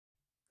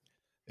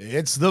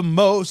It's the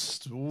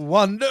most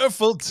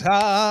wonderful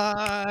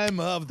time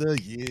of the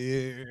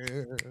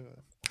year.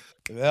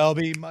 There'll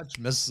be much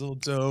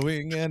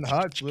mistletoeing and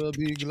hearts will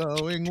be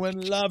glowing when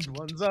loved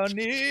ones are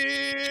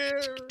near.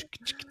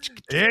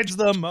 It's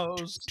the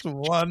most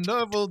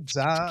wonderful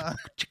time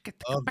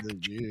of the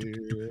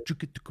year.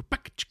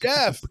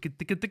 Jeff,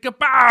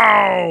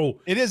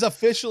 it is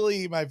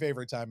officially my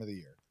favorite time of the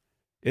year.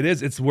 It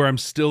is. It's where I'm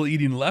still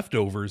eating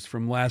leftovers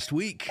from last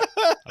week.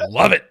 I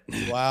love it.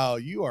 Wow,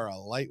 you are a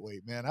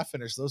lightweight, man. I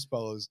finished those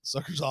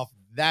suckers off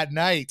that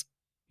night.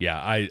 Yeah,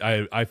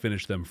 I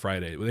finished them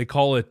Friday. They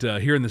call it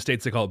here in the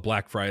States, they call it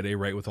Black Friday,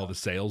 right? With all the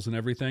sales and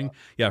everything.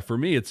 Yeah, for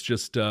me, it's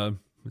just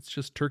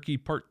turkey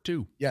part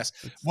 2. Yes.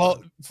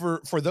 Well,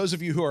 for those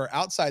of you who are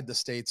outside the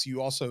States,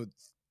 you also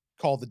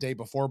call the day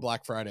before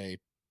Black Friday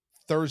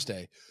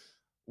Thursday.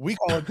 We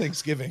call it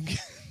Thanksgiving.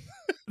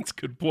 That's a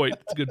good point.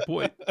 That's a good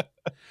point.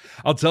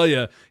 I'll tell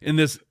you, in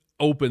this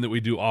open that we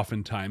do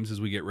oftentimes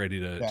as we get ready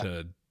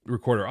to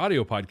record our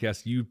audio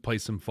podcast, you play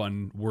some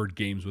fun word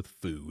games with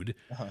food.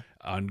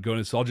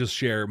 So I'll just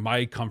share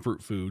my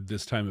comfort food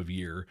this time of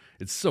year.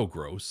 It's so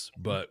gross,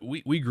 but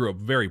we grew up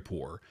very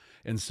poor.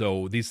 And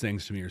so these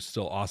things to me are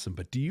still awesome.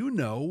 But do you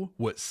know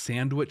what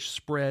sandwich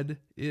spread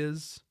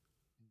is?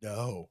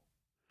 No.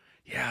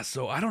 Yeah,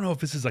 so I don't know if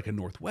this is like a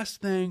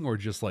Northwest thing or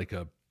just like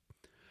a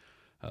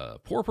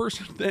poor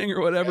person thing or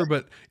whatever,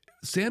 but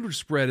sandwich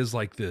spread is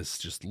like this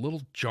just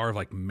little jar of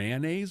like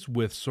mayonnaise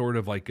with sort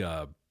of like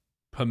a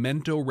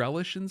pimento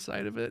relish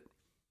inside of it.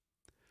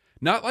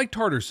 Not like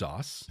tartar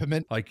sauce.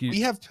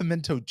 We have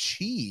pimento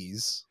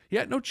cheese.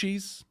 Yeah, no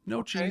cheese.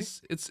 No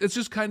cheese. It's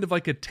just kind of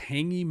like a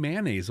tangy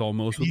mayonnaise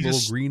almost with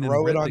little green and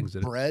red things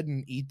in it. Throw it on bread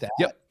and eat that.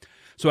 Yep.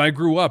 So I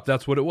grew up,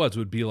 that's what it was. It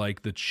would be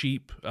like the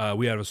cheap,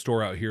 we had a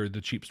store out here,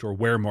 the cheap store,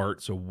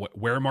 Ware-Mart. So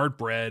Ware-Mart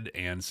bread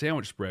and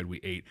sandwich spread we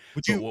ate.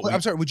 Would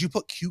you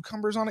put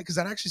cucumbers on it? Because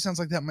that actually sounds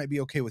like that might be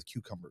okay with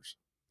cucumbers.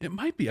 It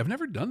might be. I've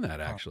never done that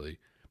actually.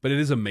 But it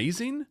is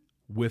amazing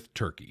with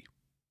turkey.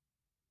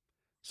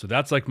 So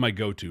that's like my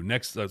go-to.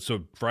 Next,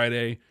 so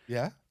Friday.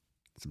 Yeah.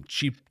 Some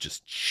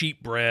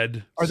cheap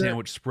bread,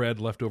 sandwich spread,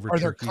 leftover turkey.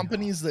 Are there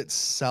companies that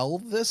sell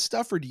this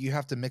stuff, or do you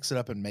have to mix it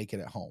up and make it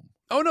at home?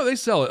 Oh no, they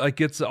sell it.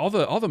 Like it's all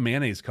the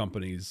mayonnaise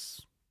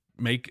companies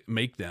make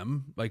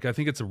them. Like I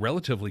think it's a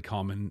relatively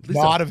common.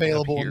 Not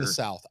available in the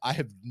South. I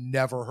have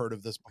never heard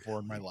of this before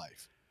in my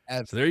life.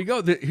 So there you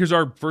go. Here's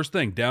our first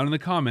thing down in the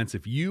comments.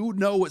 If you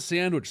know what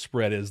sandwich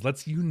spread is,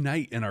 let's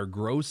unite in our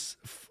gross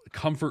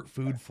comfort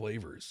food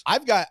flavors.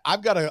 I've got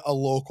a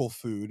local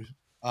food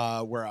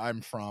where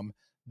I'm from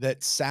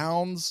that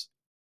sounds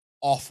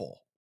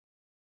awful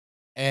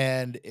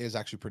and is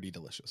actually pretty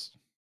delicious.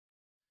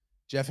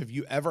 Jeff, have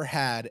you ever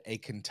had a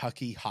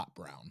Kentucky hot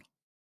brown?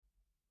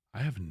 I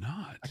have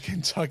not. A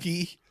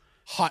Kentucky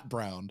hot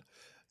brown.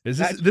 This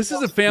is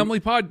a family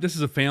pod. This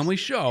is a family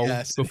show.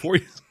 Yes. Before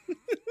you,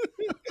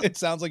 it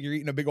sounds like you're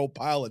eating a big old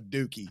pile of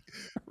dookie.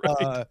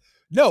 Right.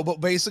 No, but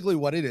basically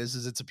what it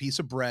is it's a piece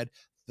of bread.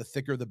 The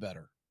thicker, the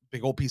better.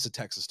 Big old piece of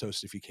Texas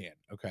toast if you can.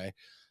 Okay.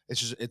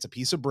 It's a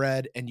piece of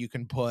bread, and you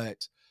can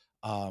put,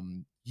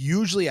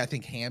 usually I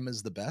think ham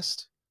is the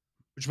best,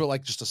 which put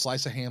like just a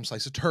slice of ham,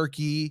 slice of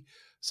turkey,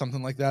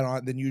 something like that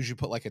on. Then usually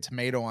put like a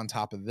tomato on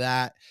top of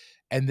that.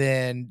 And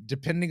then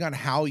depending on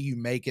how you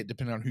make it,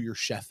 depending on who your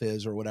chef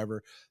is or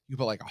whatever, you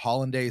put like a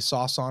hollandaise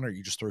sauce on, or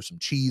you just throw some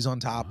cheese on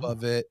top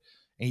of it,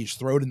 and you just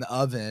throw it in the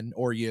oven,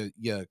 or you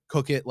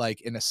cook it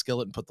like in a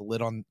skillet and put the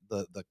lid on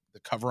the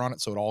cover on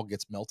it so it all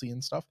gets melty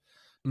and stuff.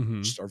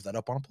 Just serve that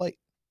up on a plate.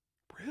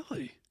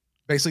 Really?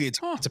 Basically,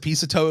 it's a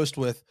piece of toast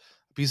with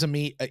a piece of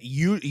meat.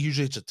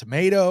 Usually it's a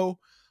tomato,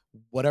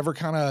 whatever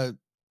kind of.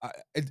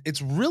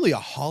 It's really a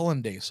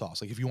hollandaise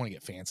sauce. Like if you want to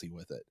get fancy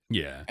with it.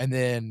 Yeah. And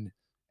then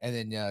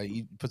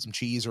you put some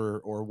cheese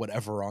or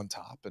whatever on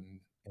top. And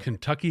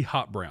Kentucky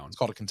hot brown. It's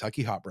called a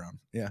Kentucky hot brown.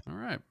 Yeah. All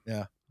right.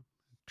 Yeah.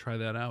 Try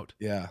that out.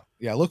 Yeah.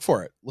 Yeah. Look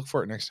for it. Look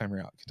for it next time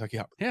you're out. Kentucky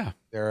hot brown. Yeah.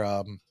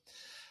 They're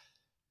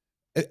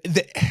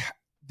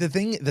the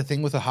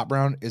thing with a hot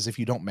brown is if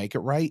you don't make it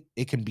right,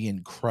 it can be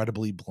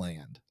incredibly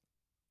bland.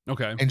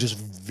 Okay. And just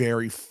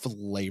very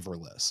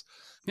flavorless.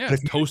 Yeah.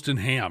 Toast and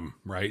ham,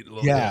 right?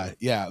 Yeah.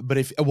 Yeah. But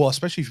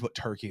especially if you put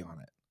turkey on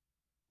it.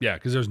 Yeah.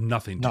 Cause there's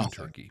nothing to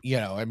turkey. You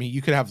know, I mean,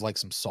 you could have like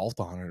some salt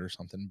on it or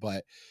something,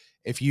 but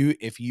if you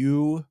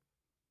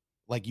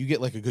like, you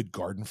get like a good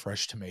garden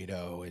fresh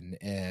tomato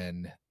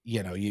and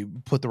you know, you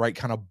put the right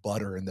kind of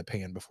butter in the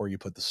pan before you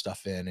put the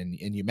stuff in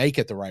and you make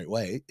it the right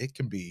way, it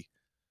can be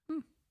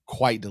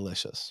quite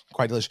delicious.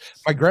 Quite delicious.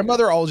 My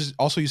grandmother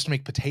also used to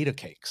make potato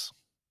cakes.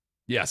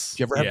 Yes. Did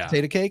you ever have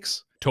potato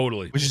cakes?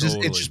 Totally. Which is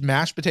it's just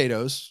mashed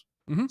potatoes,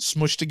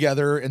 smushed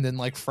together and then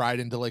like fried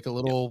into like a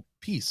little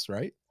piece,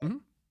 right?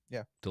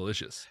 Yeah.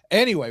 Delicious.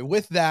 Anyway,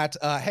 with that,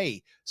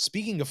 hey,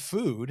 speaking of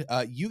food,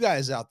 you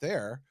guys out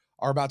there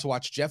are about to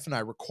watch Jeff and I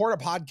record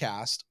a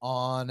podcast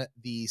on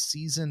the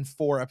season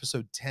 4,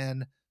 episode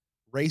 10,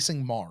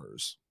 Racing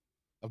Mars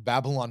of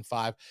Babylon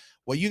 5.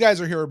 What you guys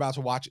are here about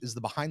to watch is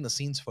the behind the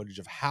scenes footage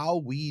of how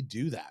we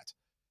do that.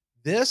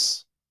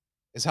 This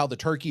is how the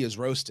turkey is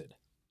roasted.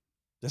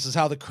 This is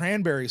how the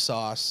cranberry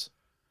sauce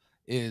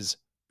is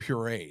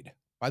pureed.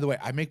 By the way,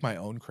 I make my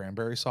own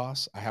cranberry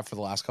sauce. I have for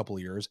the last couple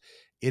of years.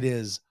 It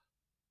is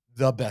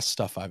the best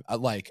stuff I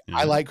like.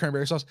 I like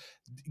cranberry sauce.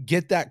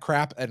 Get that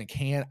crap in a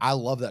can. I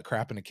love that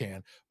crap in a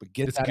can, but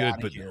get that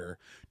out of here.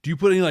 Do you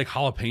put any like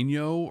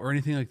jalapeno or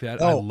anything like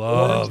that? No, I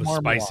love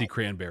spicy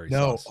cranberry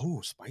sauce.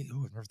 Oh, spicy.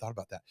 Oh, I've never thought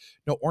about that.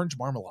 No, orange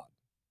marmalade.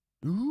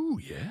 Ooh,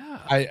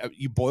 yeah.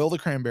 You boil the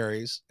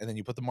cranberries and then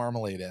you put the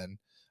marmalade in.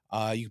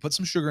 You can put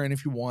some sugar in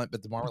if you want,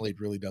 but the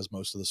marmalade really does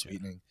most of the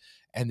sweetening.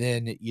 And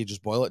then you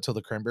just boil it till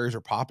the cranberries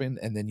are popping,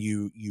 and then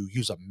you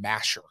use a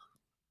masher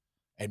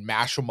and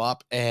mash them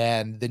up,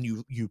 and then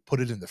you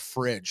put it in the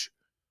fridge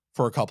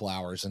for a couple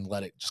hours and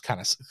let it just kind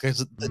of,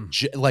 because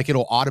like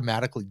it'll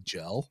automatically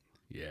gel.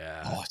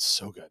 Yeah. Oh, it's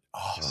so good.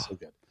 Oh, so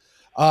good.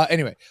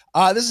 Anyway,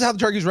 this is how the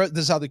turkey's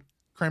this is how the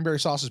cranberry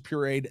sauce is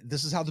pureed.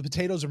 This is how the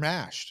potatoes are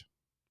mashed.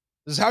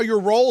 This is how your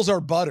rolls are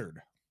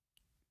buttered.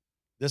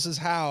 This is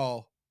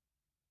how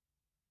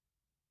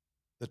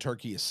the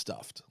turkey is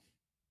stuffed.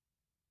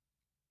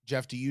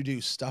 Jeff, do you do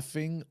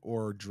stuffing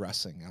or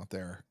dressing out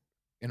there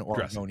in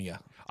Oregonia?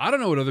 I don't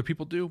know what other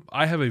people do.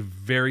 I have a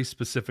very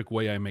specific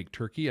way I make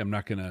turkey. I'm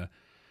not gonna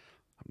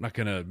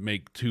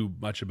make too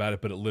much about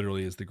it, but it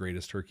literally is the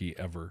greatest turkey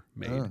ever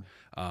made.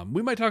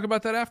 We might talk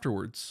about that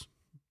afterwards.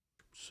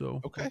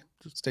 So okay,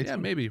 stay tuned. Yeah,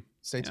 maybe.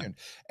 Stay tuned.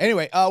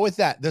 Anyway, with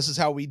that, this is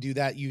how we do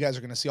that. You guys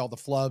are going to see all the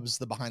flubs,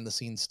 the behind the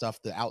scenes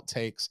stuff, the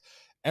outtakes,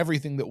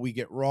 everything that we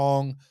get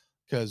wrong,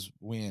 because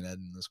we ain't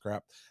editing this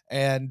crap.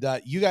 And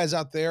you guys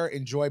out there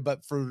enjoy.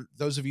 But for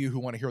those of you who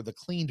want to hear the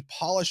cleaned,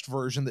 polished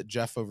version that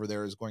Jeff over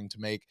there is going to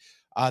make,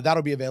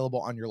 that'll be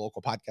available on your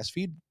local podcast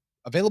feed.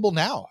 Available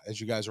now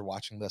as you guys are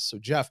watching this. So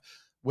Jeff,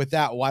 with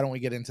that, why don't we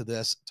get into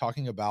this,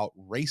 talking about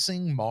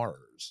racing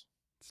Mars?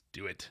 Let's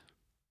do it.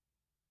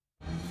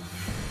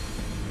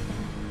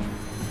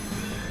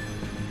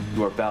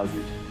 You are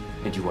valued,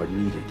 and you are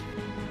needed.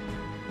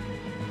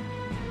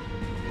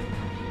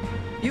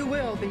 You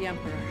will be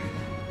Emperor.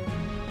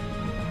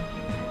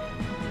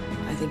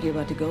 I think you're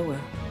about to go where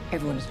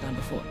everyone has gone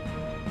before.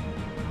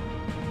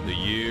 The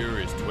year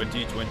is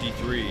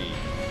 2023.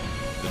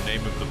 The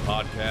name of the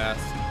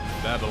podcast,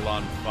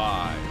 Babylon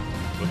 5,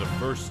 for the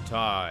first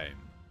time.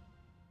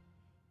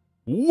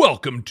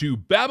 Welcome to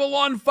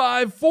Babylon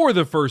 5 for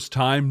the first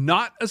time,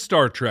 not a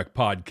Star Trek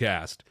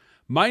podcast.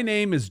 My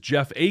name is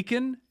Jeff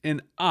Akin,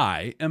 and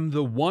I am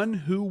the one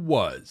who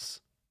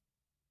was.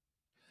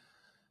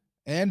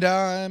 And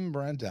I'm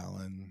Brent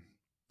Allen,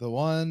 the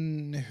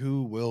one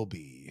who will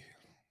be.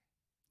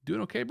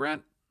 Doing okay,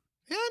 Brent?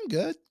 Yeah, I'm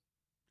good.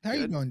 How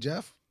you doing,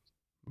 Jeff?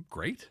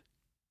 Great.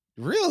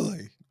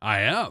 Really?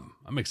 I am.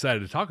 I'm excited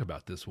to talk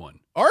about this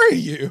one. Are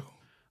you?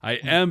 I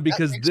am,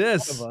 because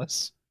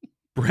this...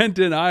 Brent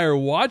and I are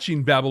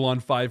watching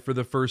Babylon 5 for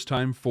the first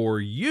time for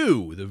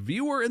you, the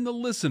viewer and the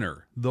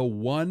listener, the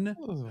one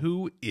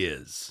who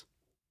is.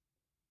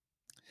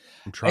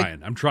 I'm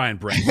trying,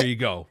 Brent. Here you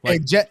go.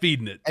 Like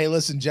feeding it. Hey,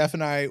 listen, Jeff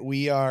and I,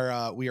 we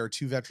are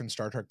two veteran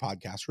Star Trek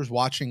podcasters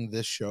watching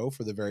this show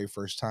for the very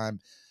first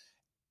time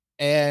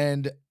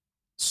and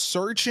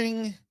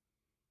searching,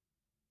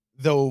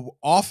 though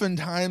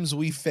oftentimes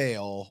we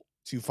fail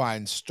to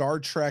find Star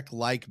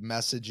Trek-like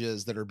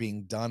messages that are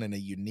being done in a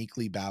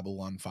uniquely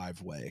Babylon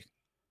 5 way.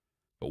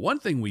 But one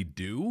thing we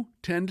do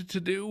tend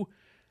to do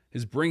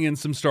is bring in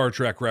some Star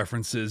Trek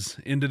references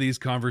into these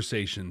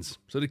conversations.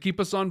 So to keep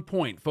us on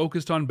point,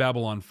 focused on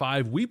Babylon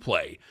 5, we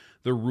play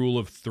the Rule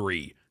of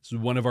 3. This is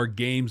one of our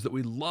games that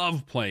we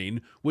love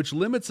playing, which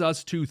limits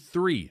us to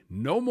 3.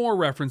 No more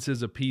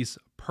references apiece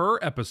per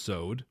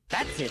episode.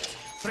 That's it.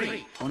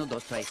 3. 1, 2,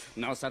 3.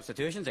 No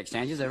substitutions,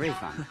 exchanges, a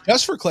refund.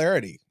 Just for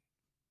clarity,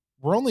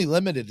 we're only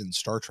limited in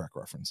Star Trek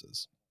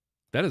references.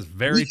 That is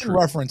very true. We can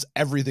reference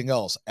everything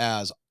else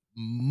as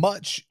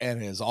much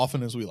and as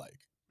often as we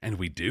like. And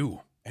we do.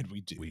 And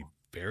we do. We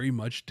very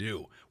much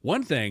do.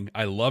 One thing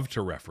I love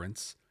to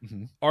reference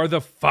are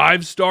the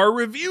 5-star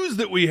reviews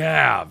that we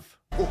have.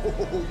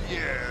 Oh,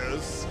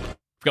 yes.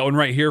 I've got one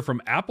right here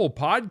from Apple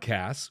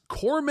Podcasts.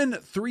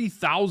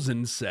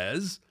 Corman3000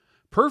 says,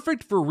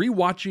 perfect for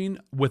rewatching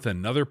with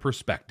another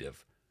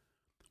perspective.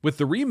 With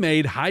the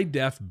remade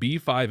high-def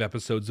B5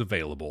 episodes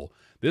available,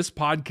 this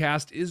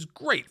podcast is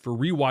great for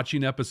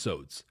rewatching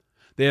episodes.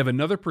 They have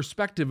another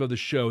perspective of the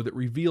show that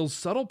reveals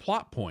subtle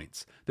plot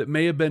points that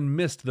may have been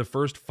missed the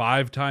first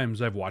 5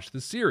 times I've watched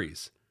the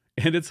series.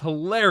 And it's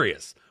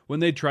hilarious when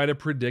they try to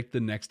predict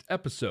the next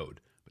episode.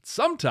 But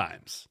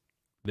sometimes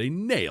they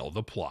nail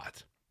the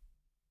plot.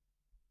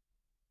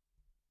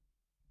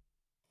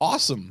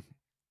 Awesome.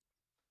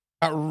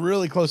 Got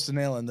really close to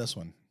nailing this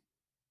one.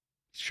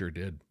 Sure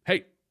did.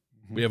 Hey,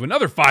 we have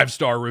another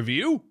 5-star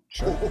review.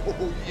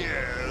 Oh,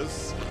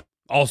 yes.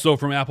 Also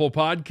from Apple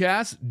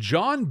Podcasts,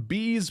 John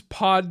B's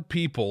Pod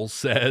People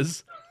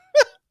says,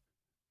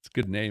 it's a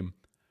good name.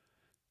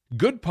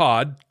 Good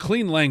pod,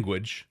 clean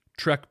language,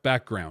 Trek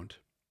background.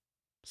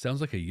 Sounds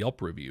like a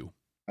Yelp review.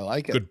 I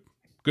like it.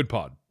 Good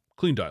pod,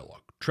 clean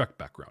dialogue, Trek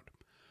background.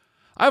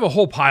 I have a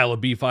whole pile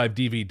of B5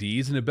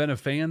 DVDs and have been a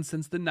fan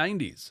since the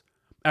 90s.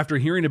 After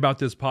hearing about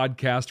this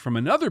podcast from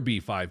another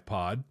B5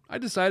 pod, I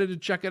decided to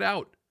check it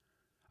out.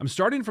 I'm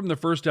starting from the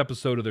first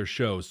episode of their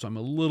show, so I'm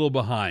a little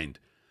behind.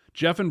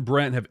 Jeff and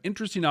Brent have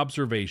interesting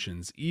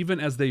observations, even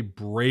as they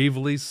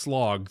bravely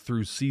slog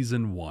through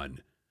season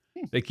 1.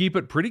 They keep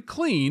it pretty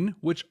clean,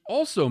 which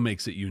also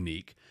makes it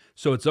unique,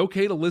 so it's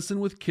okay to listen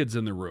with kids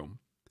in the room.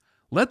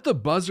 Let the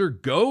buzzer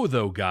go,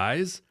 though,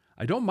 guys.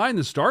 I don't mind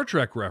the Star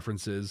Trek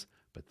references,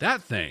 but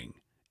that thing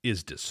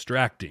is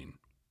distracting.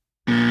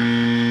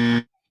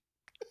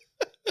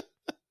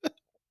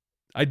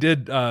 I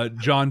did,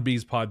 John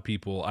B's pod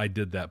people, I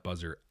did that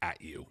buzzer at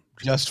you.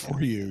 Just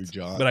for you,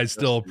 John. But I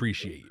still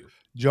appreciate you.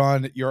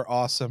 John, you're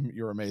awesome.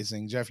 You're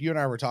amazing. Jeff, you and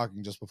I were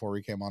talking just before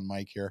we came on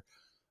mic here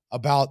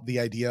about the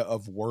idea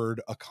of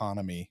word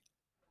economy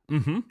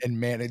and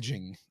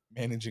managing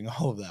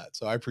all of that.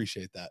 So I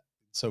appreciate that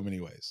in so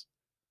many ways.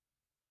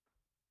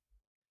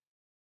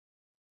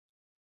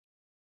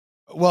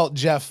 Well,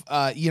 Jeff,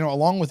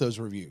 along with those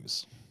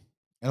reviews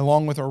and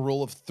along with our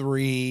rule of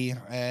 3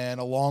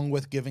 and along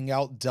with giving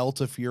out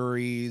Delta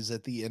Furies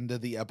at the end of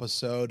the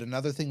episode,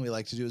 another thing we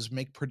like to do is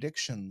make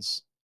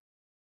predictions.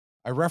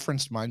 I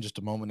referenced mine just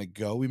a moment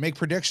ago. We make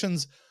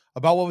predictions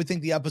about what we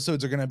think the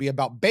episodes are going to be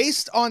about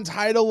based on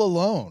title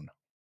alone.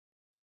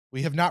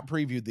 We have not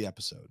previewed the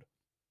episode.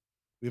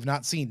 We have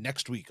not seen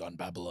next week on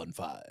Babylon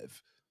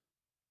 5.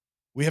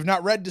 We have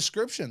not read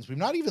descriptions. We've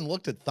not even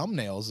looked at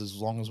thumbnails as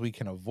long as we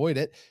can avoid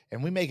it.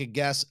 And we make a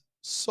guess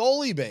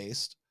solely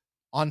based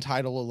on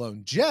title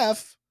alone.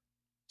 Jeff,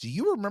 do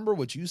you remember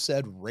what you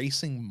said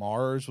Racing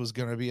Mars was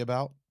going to be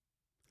about?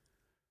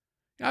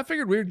 Yeah, I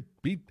figured we'd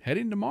be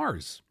heading to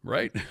Mars,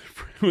 right?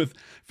 With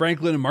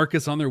Franklin and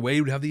Marcus on their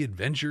way, we'd have the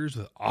adventures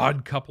with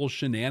odd couple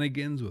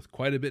shenanigans with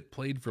quite a bit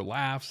played for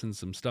laughs and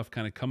some stuff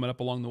kind of coming up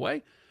along the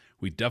way.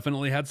 We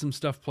definitely had some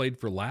stuff played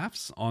for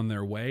laughs on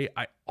their way.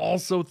 I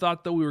also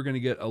thought that we were going to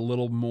get a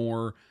little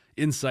more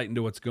insight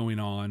into what's going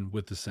on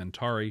with the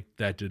Centauri.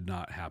 That did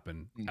not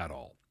happen at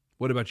all.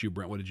 What about you,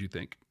 Brent? What did you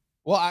think?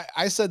 Well,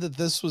 I said that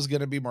this was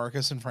going to be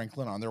Marcus and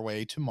Franklin on their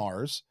way to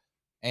Mars.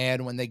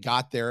 And when they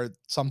got there,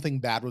 something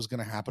bad was going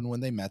to happen when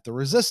they met the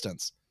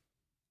Resistance.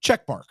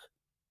 Check mark.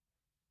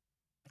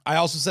 I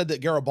also said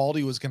that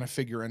Garibaldi was going to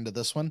figure into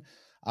this one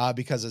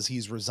because as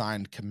he's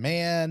resigned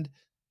command,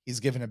 he's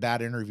given a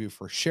bad interview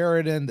for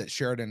Sheridan that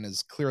Sheridan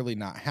is clearly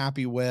not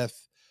happy with.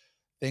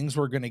 Things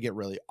were going to get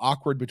really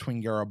awkward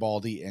between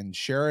Garibaldi and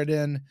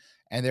Sheridan,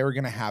 and they were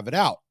going to have it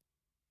out.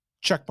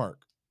 Check mark.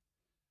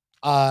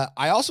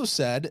 I also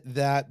said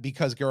that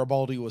because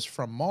Garibaldi was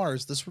from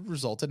Mars, this would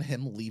result in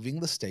him leaving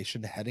the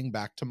station, heading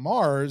back to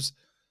Mars,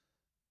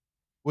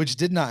 which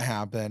did not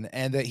happen,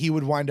 and that he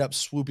would wind up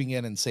swooping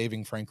in and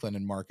saving Franklin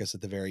and Marcus at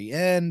the very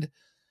end,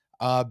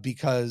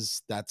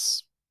 because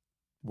that's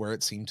where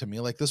it seemed to me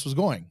like this was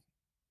going.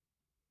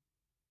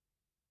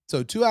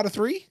 So 2 out of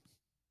 3?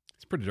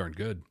 It's pretty darn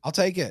good. I'll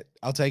take it.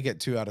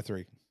 2 out of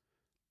 3.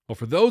 Well,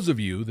 for those of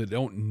you that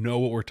don't know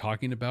what we're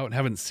talking about and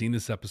haven't seen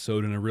this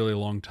episode in a really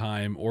long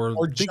time,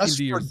 or just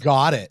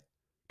forgot it.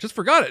 Just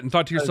forgot it and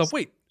thought to yourself,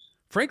 wait,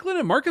 Franklin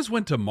and Marcus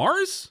went to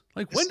Mars?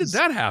 Like, when did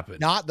that happen?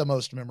 Not the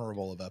most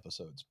memorable of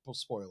episodes.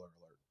 Spoiler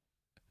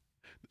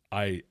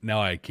alert.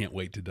 I can't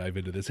wait to dive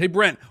into this. Hey,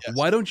 Brent,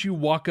 why don't you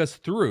walk us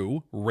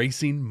through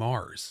Racing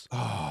Mars?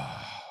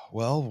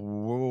 Well,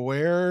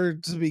 where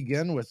to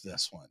begin with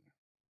this one?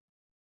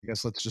 I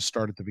guess let's just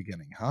start at the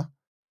beginning, huh?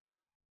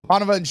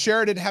 Ivanova and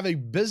Sheridan have a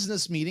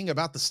business meeting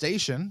about the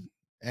station,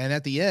 and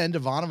at the end,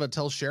 Ivanova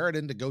tells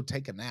Sheridan to go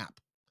take a nap.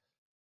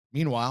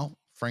 Meanwhile,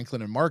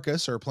 Franklin and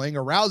Marcus are playing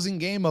a rousing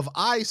game of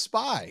I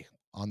Spy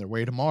on their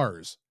way to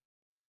Mars.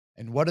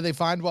 And what do they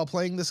find while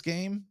playing this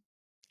game?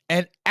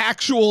 An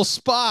actual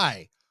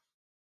spy.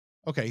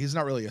 Okay, he's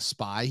not really a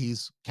spy.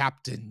 He's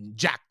Captain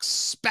Jack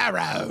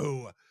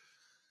Sparrow.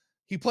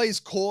 He plays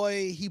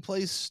coy, he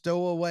plays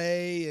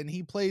stowaway, and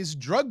he plays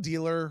drug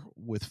dealer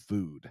with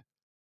food.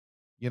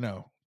 You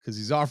know, because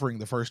he's offering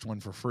the first one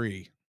for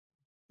free,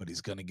 but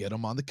he's going to get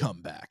them on the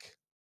comeback.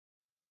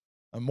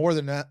 And more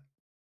than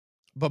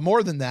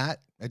that,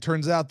 it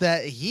turns out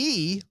that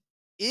he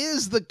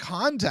is the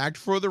contact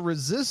for the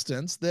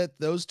Resistance that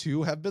those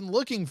two have been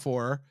looking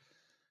for.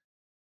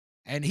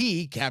 And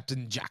he,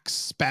 Captain Jack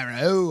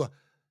Sparrow,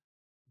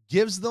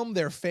 gives them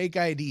their fake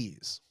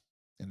IDs.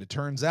 And it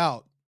turns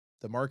out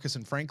that Marcus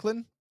and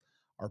Franklin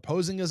are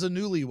posing as a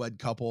newlywed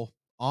couple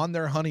on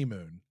their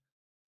honeymoon.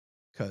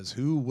 Because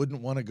who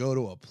wouldn't want to go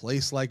to a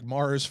place like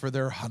Mars for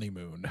their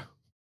honeymoon?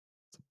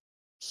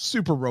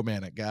 Super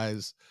romantic,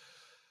 guys.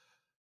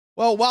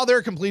 Well, while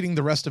they're completing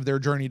the rest of their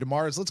journey to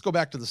Mars, let's go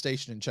back to the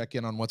station and check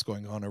in on what's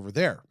going on over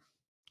there.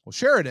 Well,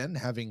 Sheridan,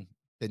 having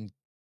been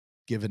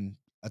given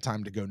a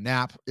time to go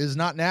nap, is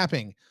not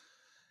napping.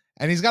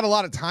 And he's got a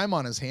lot of time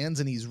on his hands,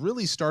 and he's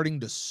really starting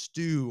to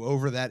stew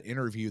over that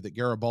interview that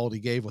Garibaldi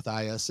gave with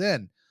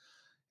ISN.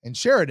 And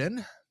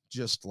Sheridan,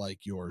 just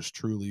like yours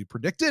truly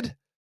predicted,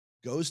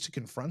 goes to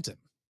confront him.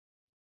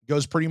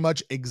 Goes pretty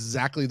much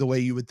exactly the way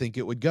you would think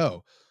it would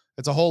go.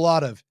 It's a whole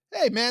lot of,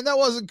 hey, man, that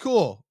wasn't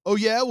cool. Oh,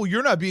 yeah? Well,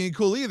 you're not being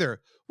cool either.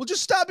 Well,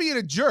 just stop being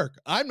a jerk.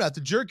 I'm not the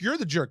jerk. You're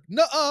the jerk.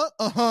 Nuh-uh,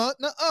 uh-huh,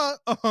 nuh-uh,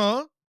 uh-huh.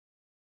 At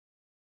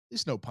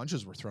least no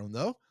punches were thrown,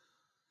 though.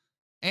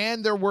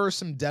 And there were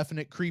some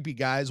definite creepy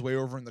guys way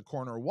over in the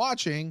corner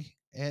watching,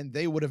 and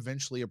they would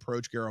eventually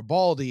approach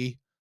Garibaldi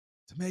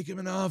to make him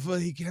an offer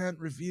he can't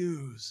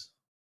refuse.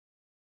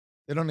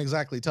 They don't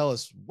exactly tell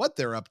us what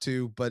they're up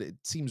to, but it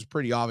seems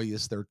pretty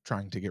obvious they're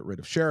trying to get rid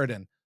of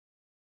Sheridan.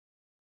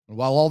 And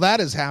while all that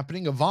is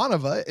happening,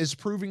 Ivanova is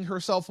proving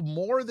herself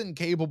more than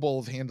capable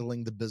of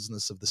handling the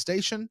business of the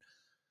station,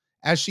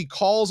 as she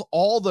calls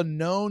all the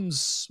known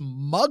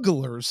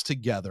smugglers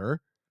together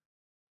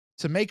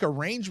to make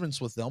arrangements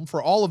with them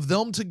for all of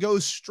them to go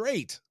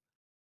straight.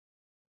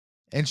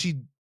 And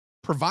she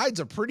provides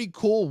a pretty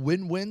cool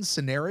win-win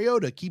scenario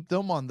to keep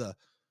them on the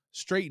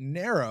straight and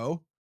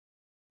narrow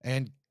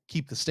and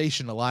keep the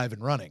station alive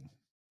and running.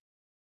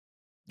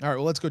 All right,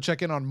 well, let's go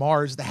check in on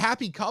Mars. The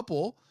happy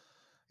couple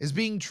is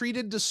being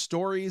treated to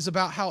stories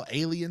about how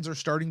aliens are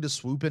starting to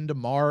swoop into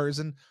Mars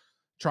and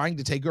trying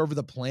to take over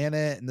the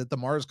planet, and that the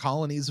Mars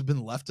colonies have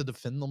been left to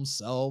defend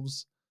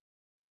themselves.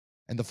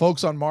 And the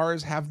folks on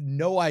Mars have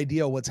no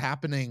idea what's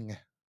happening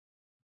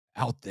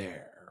out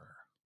there.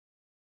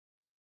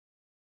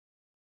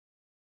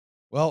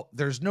 Well,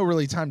 there's no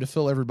really time to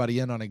fill everybody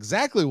in on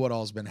exactly what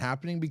all's been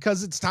happening,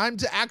 because it's time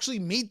to actually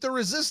meet the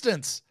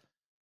resistance.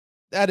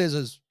 That is,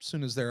 as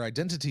soon as their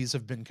identities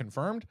have been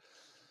confirmed,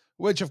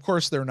 which of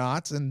course they're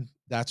not. And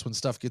that's when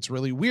stuff gets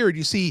really weird.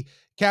 You see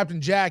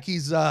Captain Jack,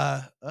 he's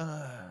got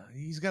a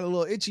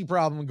little itchy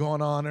problem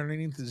going on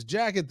underneath his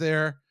jacket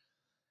there.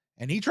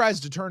 And he tries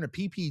to turn a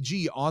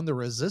PPG on the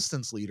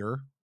resistance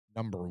leader,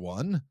 number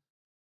one.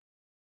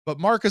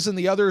 But Marcus and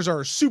the others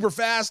are super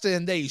fast,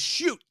 and they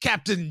shoot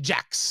Captain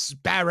Jack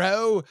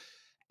Sparrow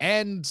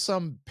and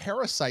some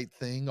parasite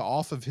thing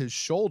off of his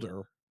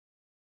shoulder.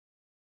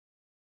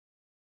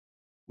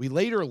 We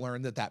later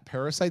learned that that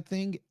parasite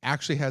thing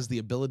actually has the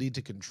ability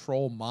to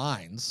control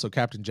minds, so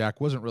Captain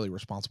Jack wasn't really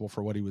responsible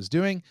for what he was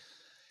doing.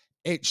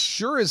 It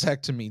sure as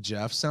heck to me,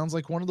 Jeff, sounds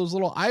like one of those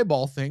little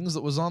eyeball things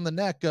that was on the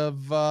neck of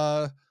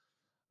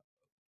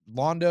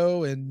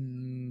Londo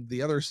and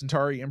the other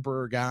Centauri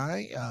Emperor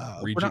guy.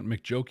 Regent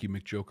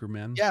McJoker,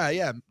 man.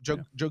 Yeah.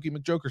 Jokey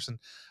McJokerson.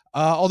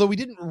 Although we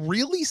didn't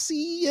really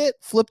see it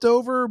flipped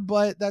over,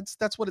 but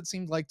that's what it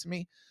seemed like to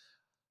me.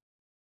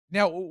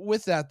 Now,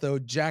 with that, though,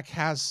 Jack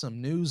has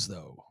some news,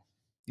 though.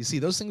 You see,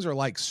 those things are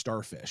like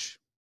starfish.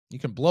 You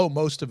can blow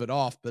most of it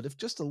off, but if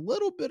just a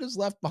little bit is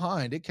left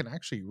behind, it can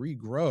actually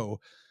regrow.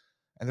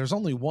 And there's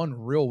only one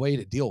real way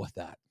to deal with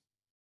that: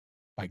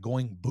 by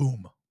going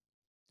boom.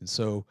 And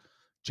so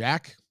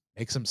Jack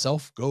makes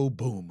himself go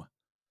boom.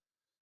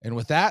 And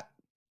with that,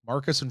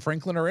 Marcus and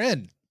Franklin are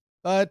in.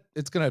 But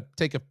it's going to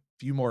take a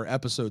few more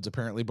episodes,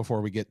 apparently,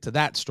 before we get to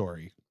that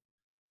story.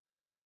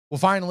 Well,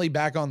 finally,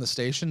 back on the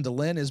station,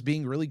 Delenn is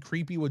being really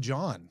creepy with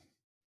John.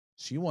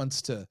 She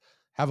wants to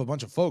have a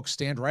bunch of folks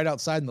stand right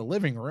outside in the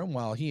living room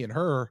while he and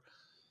her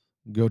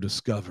go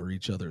discover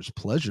each other's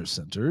pleasure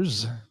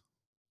centers.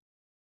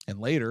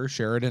 And later,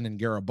 Sheridan and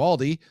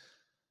Garibaldi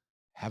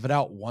have it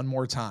out one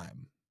more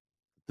time.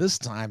 This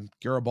time,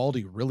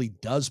 Garibaldi really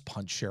does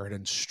punch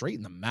Sheridan straight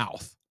in the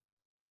mouth.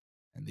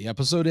 And the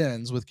episode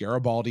ends with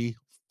Garibaldi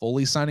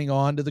fully signing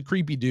on to the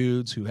creepy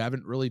dudes who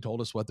haven't really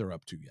told us what they're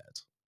up to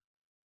yet.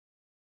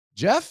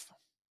 Jeff,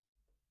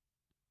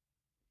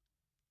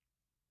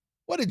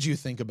 what did you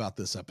think about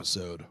this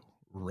episode,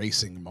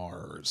 Racing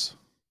Mars?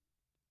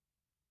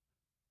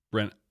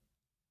 Brent,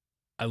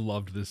 I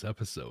loved this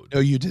episode. No,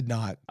 you did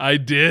not. I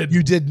did.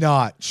 You did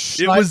not.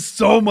 It was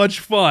so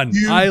much fun.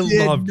 I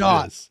loved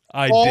this.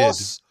 I did.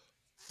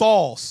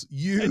 False.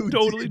 You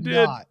totally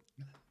did. Not.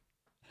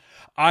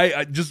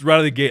 I just right out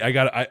of the gate,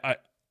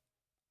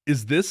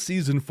 is this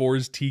season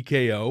 4's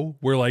TKO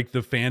where like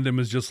the fandom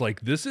is just like,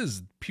 this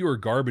is pure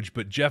garbage,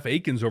 but Jeff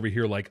Akin's over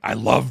here like, I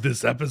love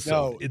this episode.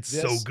 No, it's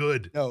so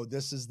good. No,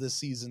 this is this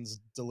season's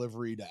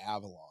delivery to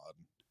Avalon.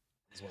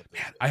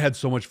 Man, I had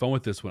so much fun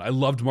with this one. I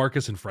loved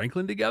Marcus and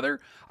Franklin together.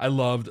 I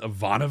loved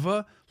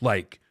Ivanova,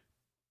 like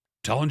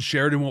telling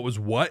Sheridan what was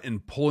what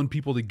and pulling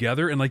people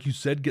together. And like you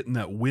said, getting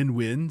that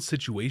win-win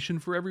situation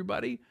for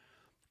everybody.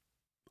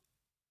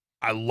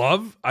 I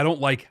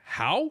don't like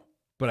how,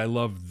 but I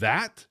love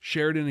that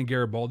Sheridan and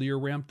Garibaldi are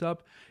ramped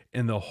up,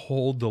 and the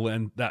whole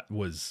Delenn, that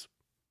was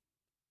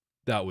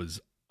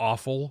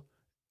awful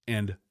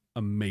and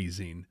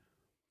amazing.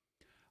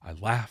 I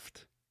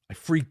laughed. I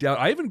freaked out.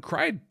 I even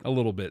cried a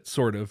little bit,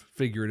 sort of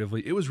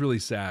figuratively. It was really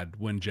sad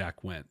when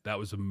Jack went. That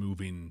was a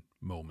moving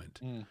moment.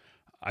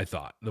 I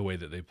thought, the way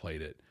that they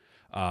played it.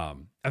 I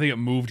think it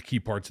moved key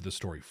parts of the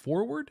story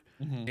forward,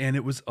 and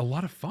it was a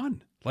lot of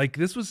fun. Like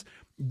this was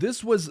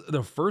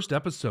the first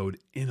episode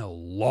in a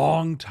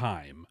long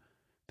time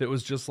that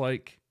was just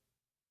like,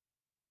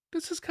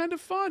 this is kind of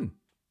fun.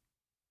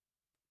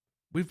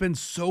 We've been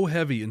so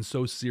heavy and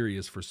so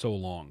serious for so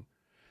long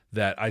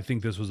that I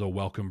think this was a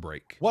welcome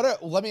break.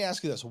 Let me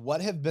ask you this.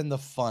 What have been the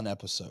fun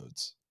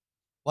episodes?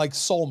 Like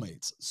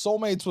Soulmates.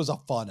 Soulmates was a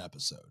fun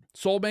episode.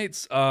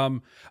 Soulmates,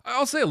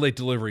 I'll say a late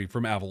delivery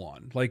from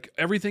Avalon. Like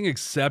everything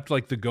except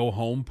like the go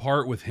home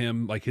part with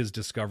him, like his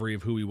discovery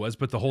of who he was,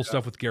 but the whole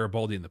stuff with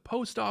Garibaldi in the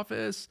post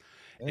office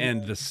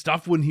and the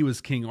stuff when he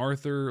was King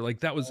Arthur, like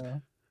that was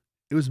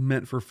it was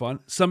meant for fun.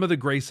 Some of the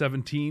Gray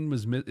 17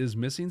 is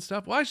missing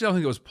stuff. Well, actually, I don't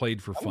think it was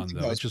played for fun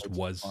though. It just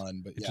was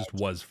fun, but it just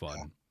was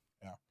fun.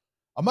 Yeah.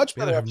 A much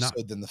better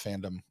episode than the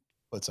fandom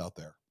puts out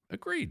there.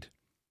 Agreed.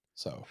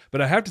 So,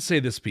 but I have to say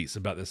this piece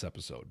about this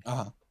episode,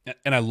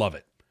 and I love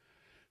it.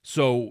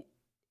 So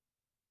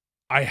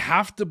I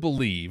have to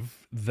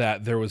believe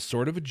that there was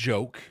sort of a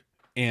joke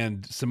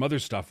and some other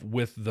stuff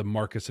with the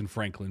Marcus and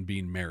Franklin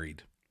being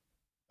married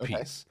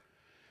piece.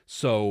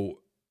 So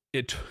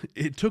it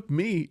took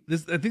me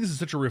this. I think this is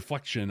such a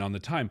reflection on the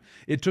time.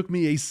 It took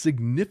me a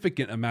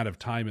significant amount of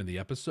time in the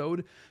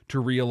episode to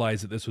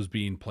realize that this was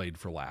being played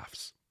for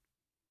laughs.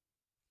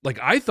 Like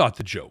I thought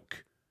the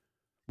joke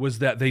was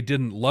that they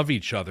didn't love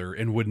each other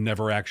and would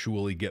never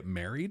actually get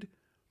married.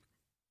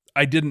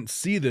 I didn't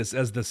see this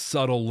as the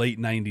subtle late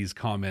 90s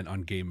comment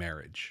on gay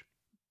marriage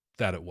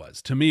that it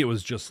was. To me, it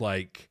was just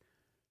like,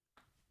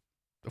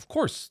 of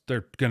course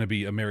they're going to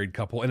be a married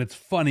couple. And it's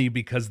funny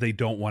because they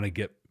don't want to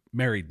get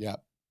married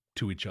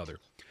to each other.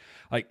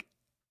 Like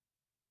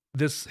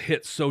this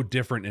hit so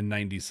different in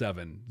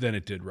 97 than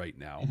it did right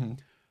now.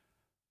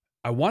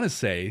 I want to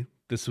say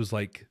this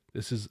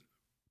is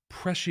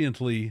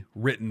presciently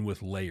written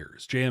with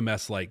layers.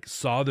 JMS like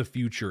saw the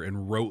future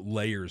and wrote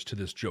layers to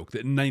this joke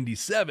that in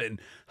 97,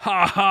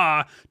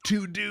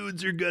 two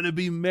dudes are gonna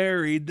be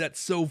married. That's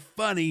so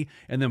funny.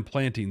 And then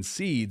planting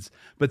seeds.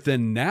 But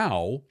then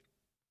now,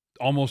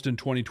 almost in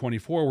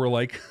 2024, we're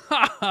like,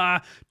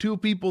 two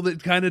people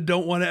that kind of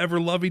don't want to ever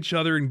love each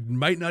other and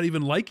might not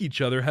even like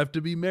each other have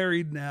to be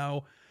married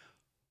now.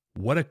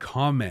 What a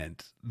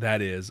comment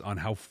that is on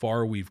how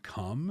far we've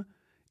come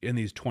in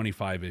these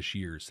 25-ish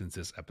years since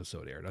this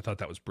episode aired. I thought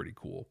that was pretty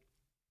cool.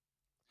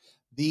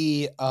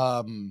 The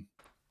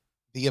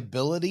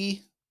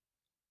ability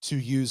to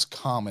use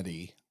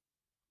comedy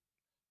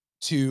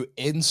to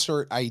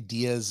insert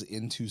ideas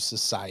into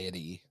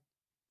society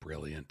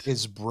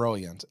is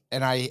brilliant.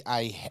 And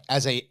I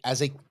as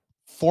a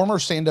former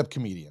stand-up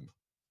comedian,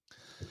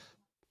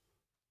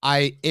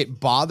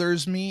 it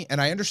bothers me, and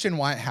I understand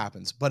why it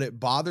happens, but it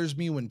bothers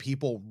me when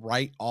people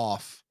write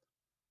off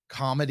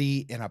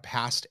comedy in a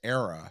past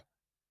era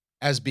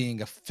as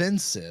being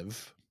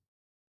offensive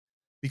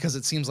because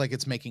it seems like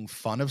it's making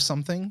fun of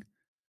something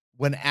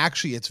when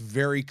actually it's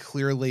very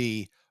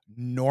clearly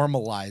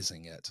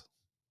normalizing it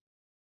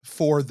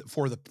for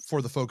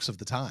the folks of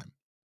the time,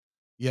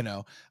 you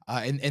know,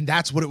 and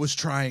that's what it was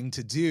trying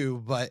to do.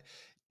 But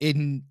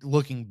in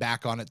looking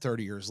back on it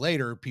 30 years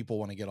later, people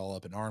want to get all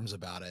up in arms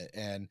about it.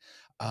 And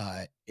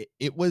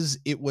it was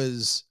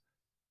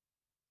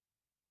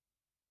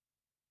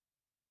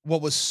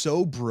what was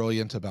so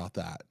brilliant about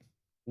that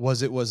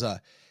was it was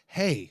a,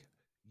 hey,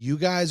 you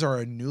guys are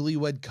a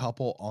newlywed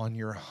couple on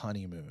your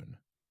honeymoon.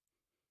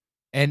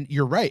 And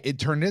you're right. It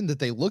turned in that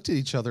they looked at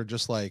each other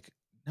just like,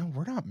 no,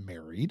 we're not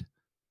married.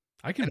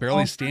 I can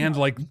barely stand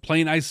like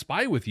playing I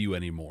Spy with you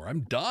anymore.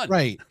 I'm done.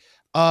 Right.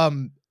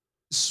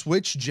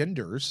 Switch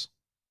genders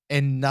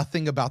and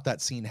nothing about that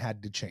scene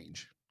had to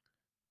change.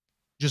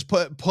 Just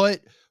put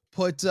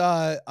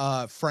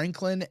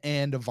Franklin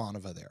and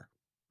Ivanova there.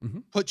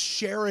 Put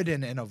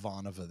Sheridan and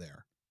Ivanova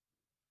there.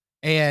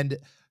 And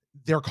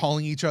they're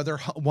calling each other.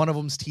 One of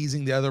them's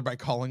teasing the other by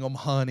calling them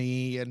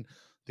honey. And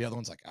the other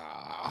one's like,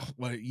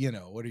 what are you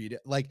doing?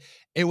 Like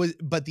it was,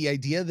 but the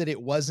idea that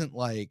it wasn't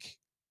like,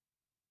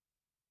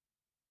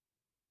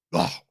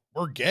 oh,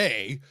 we're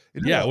gay.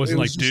 It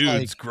wasn't like,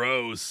 dudes, like,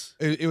 gross.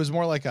 It was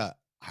more like I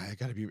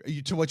gotta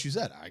be, to what you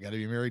said, I gotta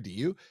be married to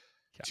you.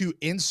 Yeah. To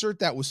insert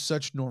that with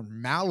such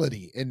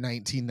normality in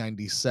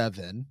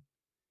 1997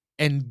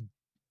 and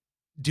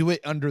do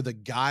it under the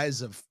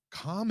guise of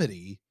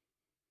comedy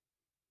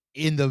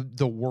in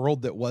the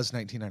world that was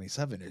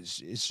 1997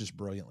 it's just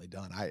brilliantly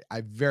done.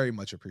 I very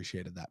much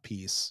appreciated that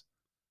piece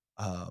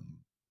for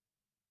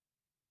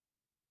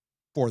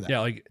that. Yeah,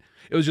 like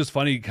it was just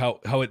funny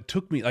how it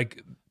took me,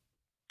 like,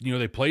 you know,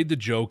 they played the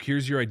joke,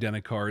 here's your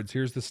identicards,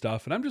 here's the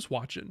stuff, and I'm just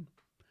watching.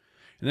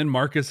 And then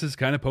Marcus is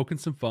kind of poking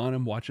some fun.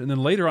 I'm watching. And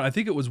then later on, I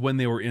think it was when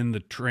they were in the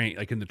train,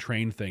 like in the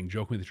train thing,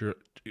 joking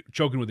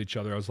with each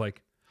other. I was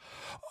like,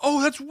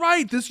 oh, that's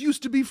right. This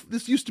used to be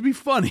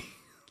funny.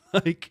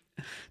 Like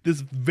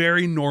this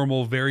very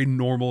normal,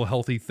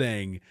 healthy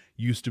thing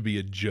used to be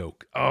a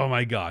joke. Oh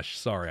my gosh.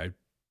 Sorry. I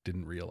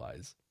didn't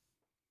realize.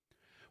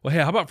 Well,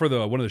 hey, how about for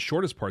one of the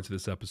shortest parts of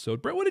this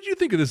episode? Brent, what did you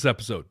think of this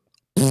episode?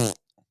 All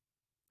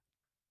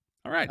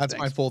right. That's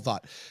my full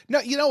thought. No,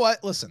 you know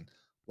what? Listen,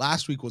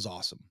 last week was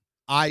awesome.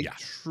 I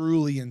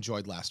truly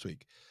enjoyed last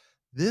week.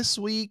 This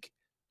week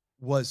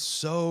was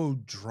so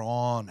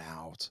drawn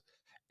out.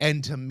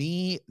 And to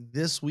me,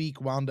 this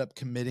week wound up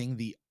committing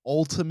the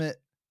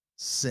ultimate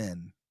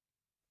sin.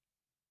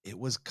 It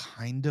was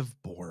kind of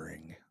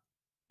boring.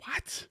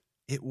 What?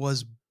 It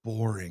was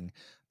boring.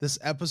 This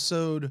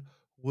episode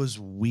was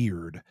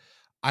weird.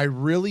 I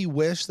really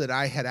wish that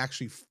I had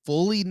actually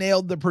fully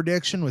nailed the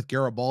prediction with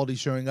Garibaldi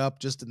showing up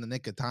just in the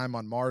nick of time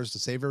on Mars to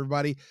save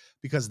everybody,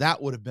 because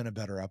that would have been a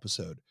better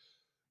episode.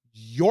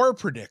 Your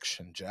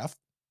prediction, Jeff,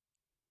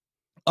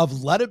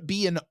 of let it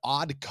be an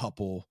odd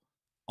couple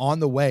on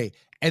the way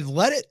and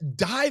let it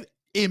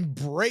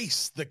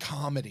embrace the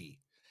comedy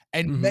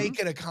and make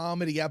it a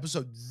comedy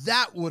episode.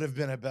 That would have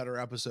been a better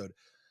episode.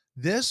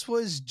 This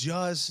was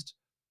just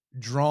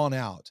drawn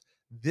out.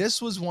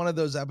 This was one of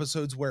those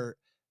episodes where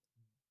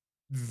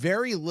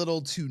very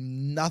little to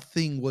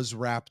nothing was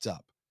wrapped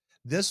up.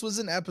 This was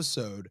an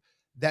episode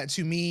that,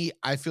 to me,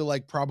 I feel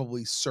like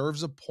probably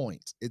serves a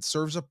point. It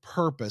serves a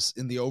purpose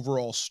in the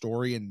overall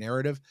story and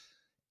narrative.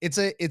 It's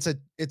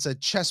a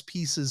chess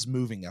pieces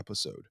moving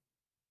episode.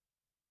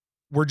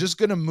 We're just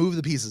going to move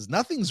the pieces.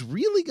 Nothing's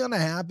really going to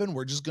happen.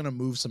 We're just going to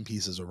move some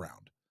pieces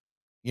around.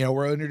 You know,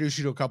 we'll introduce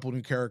you to a couple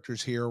new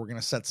characters here. We're going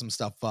to set some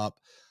stuff up.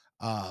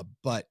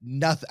 But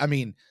nothing, I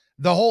mean,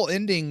 the whole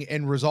ending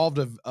and resolved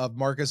of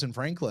Marcus and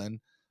Franklin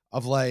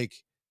of like,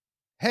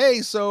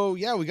 hey, so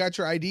yeah, we got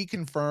your ID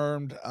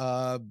confirmed,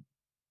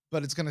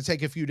 but it's going to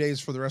take a few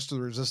days for the rest of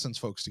the resistance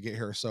folks to get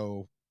here.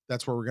 So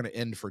that's where we're going to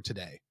end for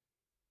today.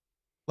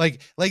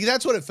 Like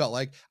that's what it felt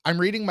like. I'm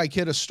reading my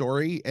kid a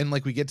story and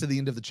like we get to the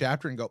end of the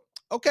chapter and go,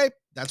 okay,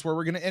 that's where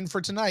we're going to end for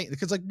tonight. The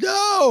kid's like,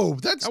 no,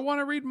 I want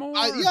to read more.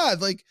 Yeah.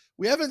 Like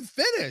we haven't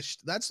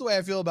finished. That's the way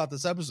I feel about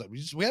this episode.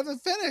 We haven't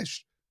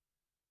finished.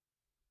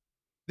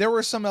 There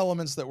were some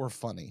elements that were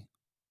funny.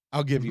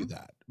 I'll give you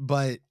that.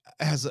 But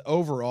as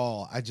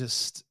overall,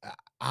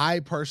 I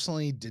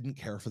personally didn't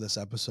care for this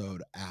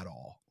episode at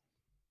all.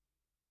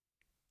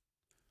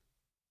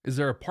 Is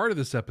there a part of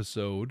this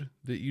episode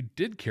that you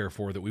did care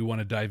for that we want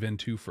to dive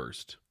into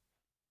first?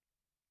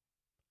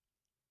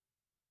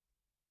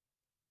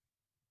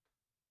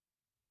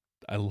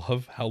 I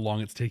love how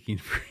long it's taking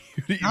for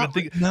you to even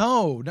think.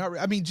 No, not.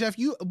 I mean, Jeff,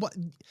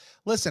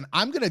 listen.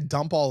 I'm gonna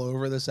dump all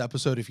over this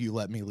episode if you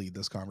let me lead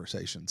this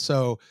conversation.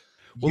 So,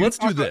 well, let's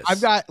do this. I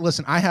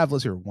have.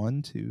 Let's hear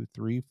 1, 2,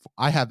 3, 4.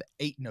 I have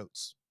 8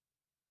 notes.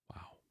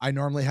 Wow. I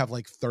normally have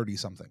like 30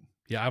 something.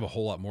 Yeah, I have a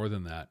whole lot more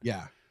than that.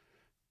 Yeah.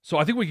 So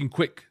I think we can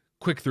quick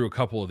through a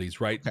couple of these,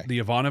 right? Okay. The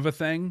Ivanova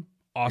thing,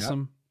 awesome.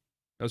 Yep.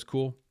 That was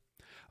cool.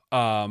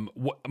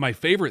 My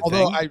favorite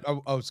thing.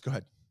 Go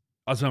ahead.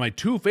 So my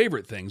 2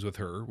 favorite things with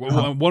her,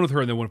 one with her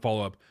and then one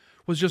follow up,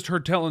 was just her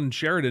telling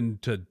Sheridan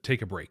to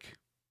take a break.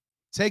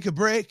 Take a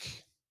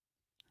break.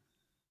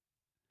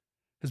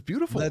 It's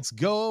beautiful. Let's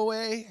go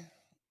away.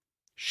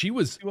 She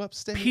was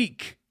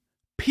peak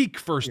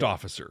first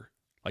officer.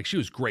 Like she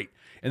was great.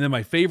 And then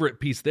my favorite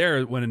piece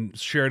there when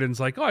Sheridan's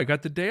like, oh, I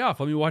got the day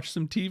off. Let me watch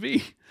some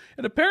TV.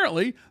 And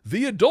apparently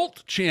the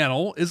adult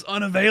channel is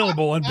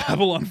unavailable on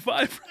Babylon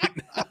 5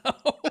 right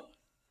now.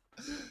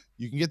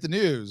 You can get the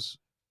news,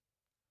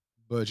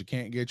 but you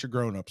can't get your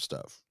grown-up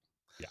stuff.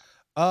 Yeah.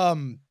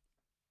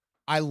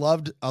 I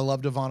loved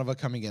Ivanova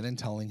coming in and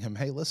telling him,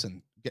 hey,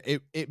 listen,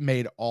 it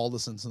made all the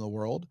sense in the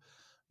world.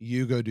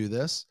 You go do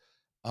this.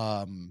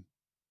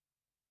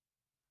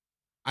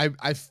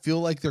 I feel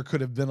like there could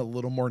have been a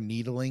little more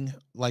needling,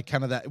 like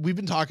kind of that. We've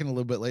been talking a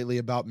little bit lately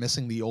about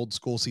missing the old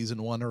school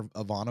season 1 of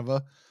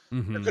Ivanova.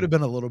 There could have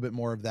been a little bit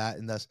more of that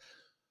in this.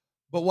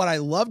 But what I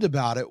loved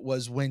about it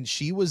was when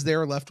she was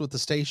there left with the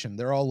station,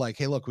 they're all like,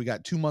 hey, look, we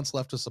got 2 months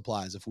left of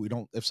supplies.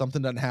 If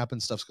something doesn't happen,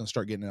 stuff's going to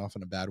start getting off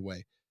in a bad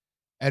way.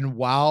 And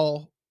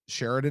while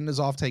Sheridan is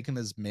off taking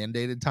his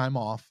mandated time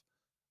off,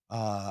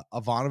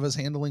 Ivanova's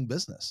handling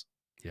business.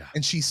 Yeah.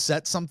 And she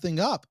set something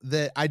up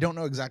that I don't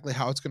know exactly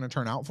how it's going to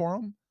turn out for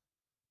him,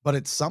 but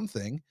it's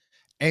something.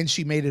 And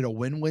she made it a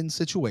win-win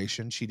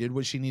situation. She did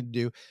what she needed to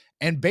do.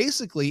 And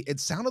basically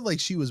it sounded like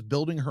she was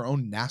building her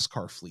own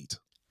NASCAR fleet.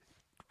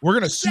 We're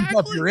going to soup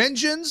up your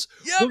engines.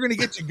 Yep. We're going to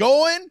get you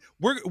going.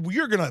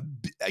 You're going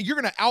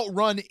to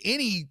outrun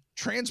any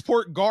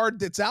transport guard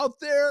that's out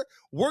there.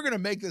 We're going to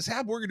make this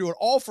happen. We're going to do it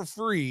all for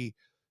free.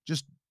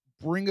 Just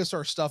bring us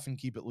our stuff and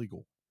keep it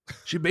legal.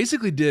 She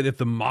basically did if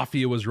the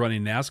mafia was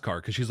running NASCAR,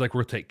 because she's like,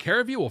 we'll take care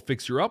of you. We'll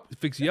fix you up,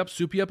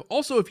 soup you up.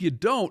 Also, if you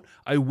don't,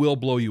 I will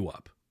blow you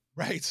up.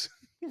 Right.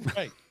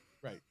 Right.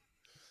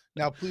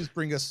 Now, please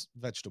bring us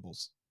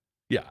vegetables.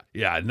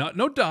 Yeah.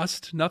 No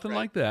dust, nothing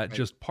like that. Right.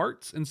 Just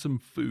parts and some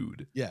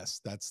food.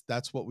 Yes,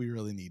 that's what we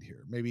really need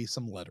here. Maybe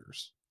some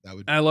letters.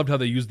 And I loved how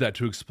they used that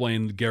to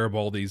explain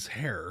Garibaldi's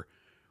hair,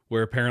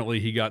 where apparently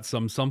he got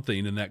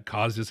something and that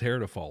caused his hair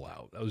to fall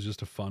out. That was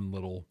just a fun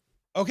little.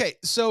 Okay,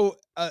 so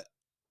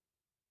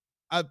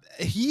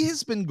he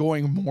has been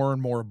going more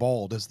and more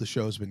bald as the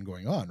show's been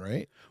going on,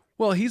 right?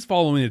 Well, he's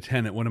following a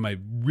tenet one of my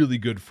really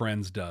good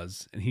friends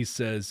does, and he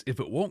says, if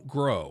it won't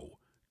grow,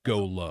 go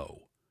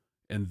low.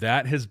 And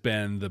that has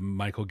been the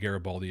Michael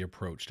Garibaldi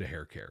approach to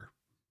hair care.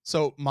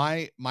 So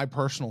my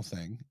personal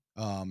thing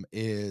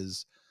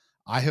is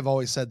I have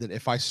always said that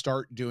if I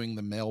start doing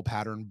the male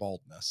pattern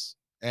baldness,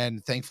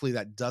 and thankfully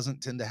that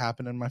doesn't tend to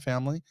happen in my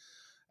family,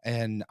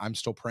 and I'm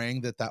still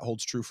praying that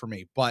holds true for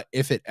me. But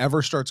if it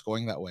ever starts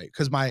going that way,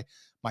 because my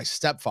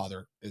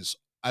stepfather is,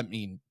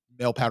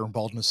 male pattern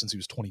baldness since he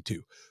was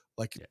 22.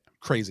 like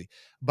crazy.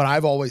 But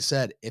I've always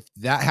said, if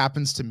that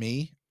happens to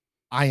me,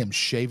 I am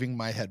shaving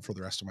my head for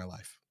the rest of my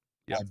life.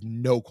 Yep. I have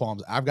no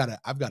qualms. I've got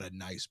a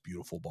nice,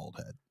 beautiful bald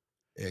head.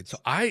 It's so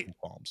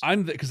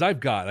because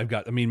I've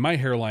got, I mean, my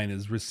hairline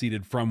is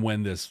receded from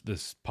when this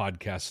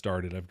podcast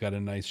started. I've got a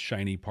nice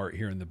shiny part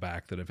here in the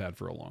back that I've had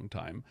for a long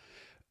time.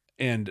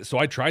 And so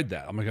I tried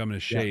that. I'm like, I'm going to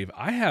shave.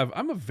 Yeah.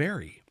 I'm a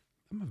very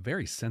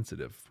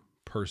sensitive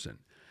person.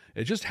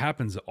 It just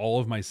happens that all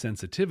of my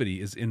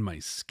sensitivity is in my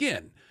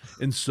skin.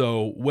 And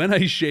so when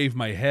I shave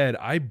my head,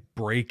 I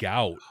break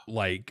out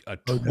like a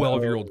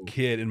 12-year-old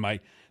kid, and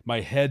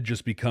my head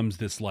just becomes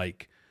this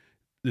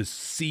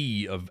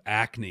sea of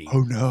acne.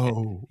 Oh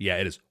no.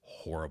 It is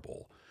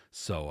horrible.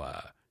 So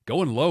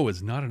going low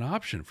is not an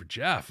option for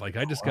Jeff. Like,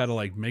 I just got to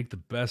like make the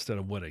best out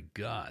of what I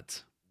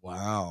got.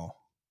 Wow.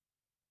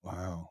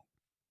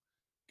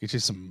 Get you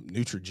some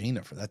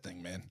Neutrogena for that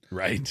thing, man.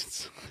 Right.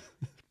 It's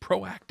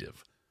proactive.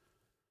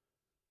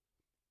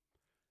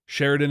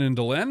 Sheridan and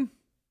Delenn.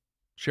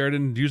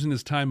 Sheridan using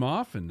his time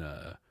off, and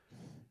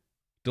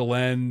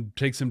Delenn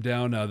takes him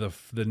down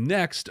the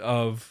next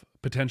of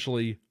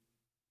potentially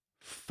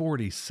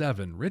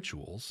 47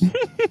 rituals.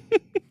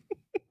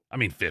 I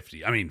mean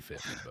 50,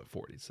 but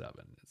 47.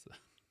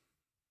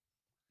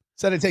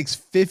 Said it takes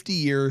 50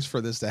 years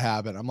for this to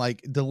happen. I'm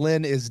like,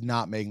 Delenn is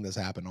not making this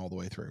happen all the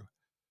way through.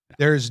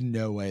 There's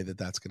no way that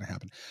that's going to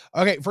happen.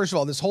 Okay, first of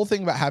all, this whole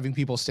thing about having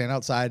people stand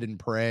outside and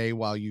pray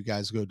while you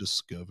guys go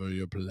discover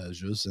your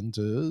pleasure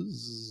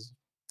centers.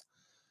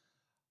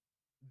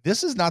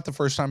 This is not the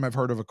first time I've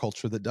heard of a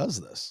culture that does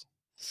this.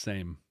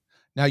 Same.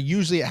 Now,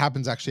 usually it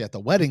happens actually at the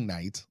wedding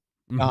night,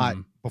 not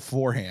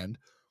beforehand.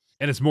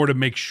 And it's more to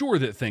make sure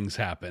that things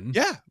happen.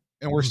 Yeah.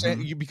 And we're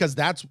saying, because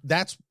that's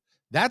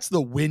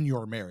the when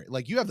you're married.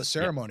 Like, you have the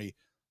ceremony,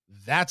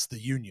 that's the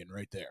union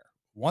right there.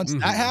 Once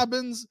that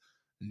happens,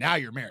 now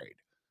you're married.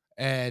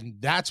 And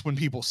that's when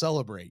people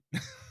celebrate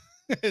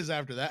is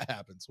after that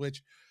happens,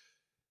 which,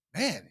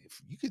 man,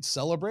 if you could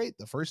celebrate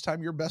the first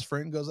time your best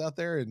friend goes out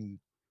there and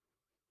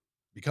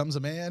becomes a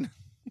man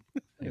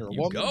or a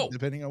woman,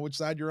 depending on which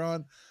side you're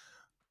on,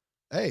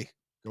 hey,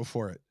 go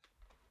for it.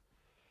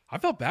 I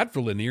felt bad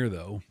for Lanier,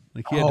 though.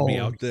 Like, he had to be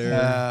out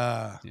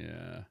there.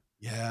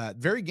 Yeah.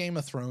 Very Game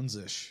of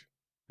Thrones-ish.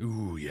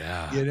 Ooh,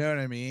 yeah. You know what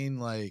I mean?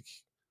 Like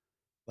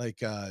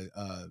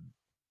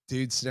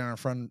dude sitting out in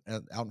front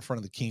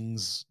of the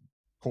king's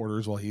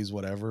quarters while he's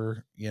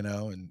whatever,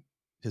 and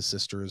his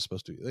sister is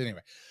supposed to.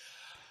 Anyway.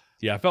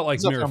 Yeah, I felt like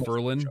Mira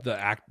Furlan,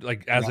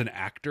 as an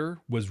actor,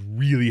 was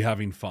really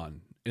having fun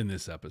in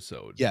this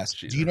episode. Yes.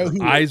 Do you know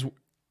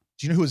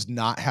who is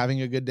not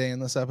having a good day in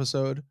this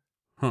episode?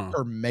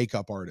 Her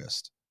makeup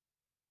artist.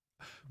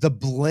 The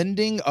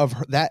blending of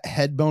that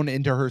head bone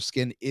into her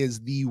skin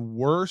is the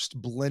worst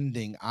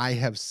blending I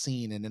have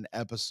seen in an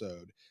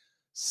episode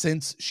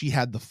since she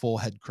had the full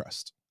head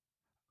crust.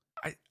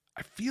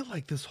 I feel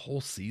like this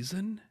whole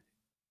season,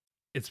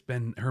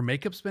 her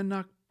makeup's been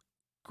not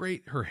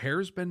great. Her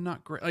hair's been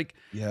not great. Like,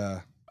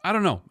 yeah, I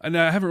don't know. And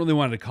I haven't really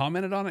wanted to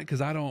comment on it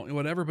because I don't,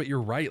 whatever, but you're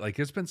right. Like,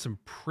 it's been some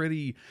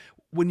pretty,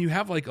 when you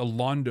have like a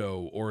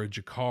Londo or a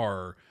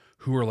Jakar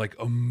who are like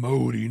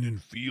emoting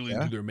and feeling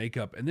through their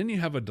makeup. And then you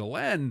have a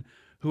Delenn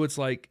who it's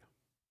like,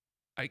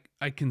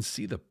 I can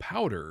see the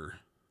powder.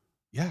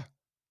 Yeah.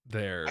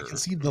 There. I can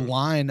see the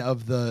line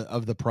of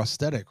the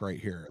prosthetic right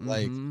here.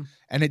 Like, and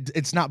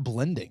it's not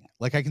blending.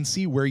 Like, I can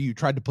see where you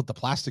tried to put the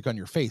plastic on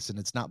your face and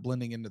it's not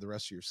blending into the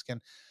rest of your skin.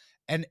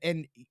 And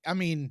I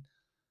mean,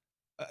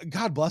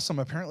 God bless them.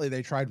 Apparently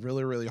they tried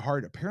really, really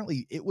hard.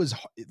 Apparently it was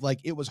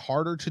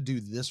harder to do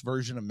this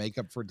version of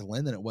makeup for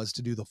Delenn than it was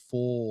to do the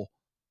full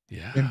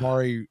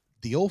Minbari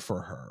deal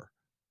for her.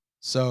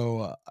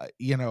 So,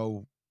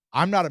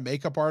 I'm not a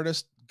makeup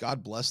artist.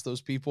 God bless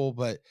those people,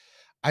 but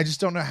I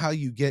just don't know how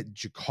you get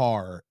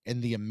Jakar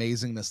and the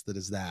amazingness that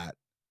is that.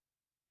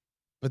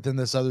 But then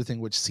this other thing,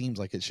 which seems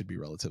like it should be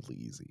relatively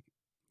easy.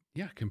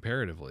 Yeah,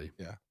 comparatively.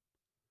 Yeah.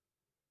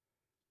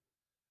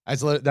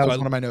 That was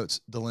one of my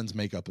notes. Delenn's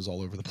makeup is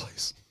all over the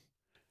place.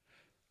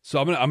 So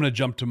I'm gonna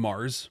jump to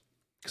Mars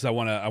because I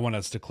want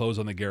us to close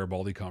on the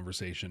Garibaldi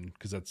conversation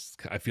because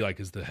I feel like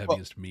is the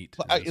heaviest meat.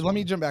 Let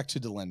me jump back to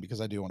Delenn because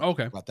I do want to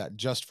talk about that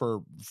just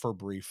for a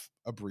brief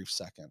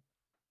second.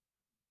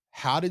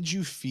 How did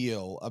you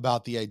feel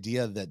about the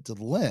idea that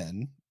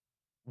Delenn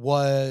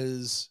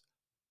was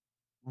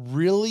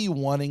really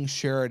wanting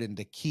Sheridan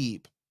to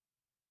keep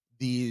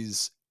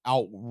these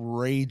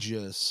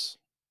outrageous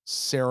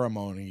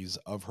ceremonies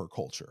of her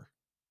culture?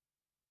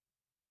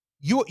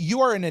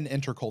 You are in an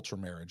intercultural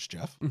marriage,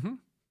 Jeff.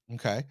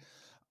 Okay.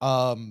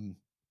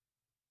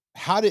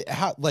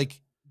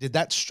 Did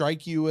that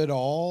strike you at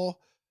all?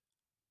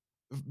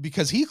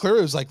 Because he clearly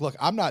was like, look,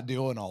 I'm not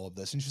doing all of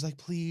this. And she's like,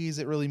 please,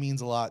 it really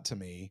means a lot to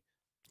me.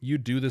 You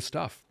do this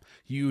stuff.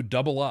 You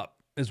double up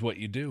is what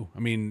you do. I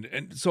mean,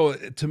 and so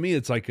to me,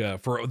 it's like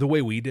for the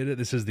way we did it,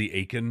 this is the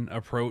Akin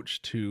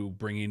approach to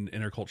bringing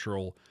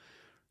intercultural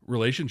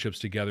relationships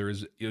together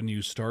is when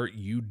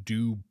you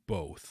do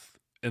both.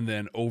 And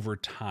then over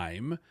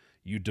time,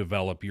 you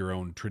develop your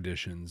own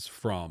traditions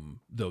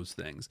from those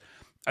things.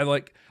 I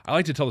like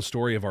to tell the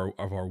story of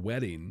our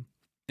wedding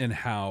and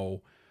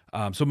how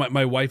so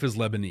my wife is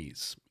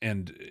Lebanese,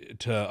 and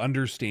to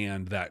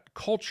understand that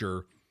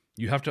culture,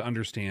 you have to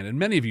understand, and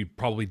many of you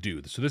probably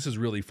do. So this is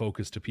really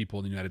focused to people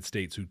in the United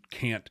States who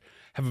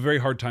have a very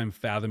hard time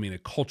fathoming a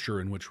culture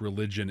in which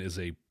religion is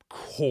a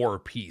core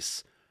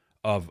piece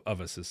of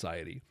a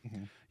society.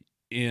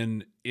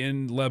 In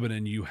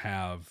Lebanon, you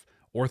have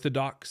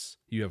Orthodox,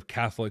 you have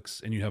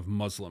Catholics, and you have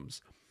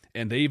Muslims.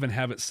 And they even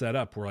have it set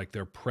up where like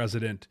their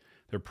president,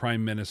 their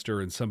prime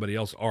minister, and somebody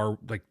else are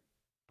like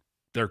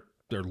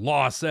their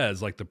law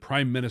says like the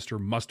prime minister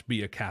must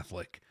be a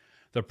Catholic,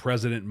 the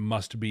president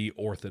must be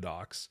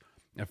Orthodox.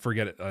 I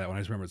forget it. When I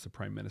just remember it's the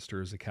prime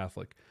minister is a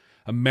Catholic,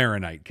 a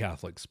Maronite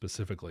Catholic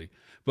specifically.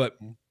 But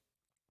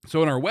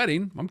so in our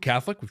wedding, I'm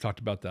Catholic. We've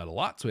talked about that a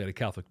lot. So we had a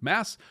Catholic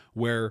mass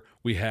where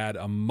we had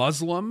a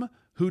Muslim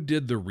who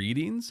did the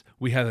readings.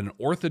 We had an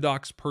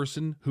Orthodox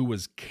person who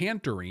was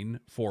cantoring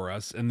for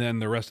us, and then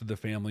the rest of the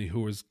family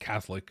who was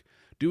Catholic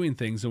doing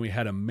things. And we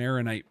had a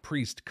Maronite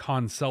priest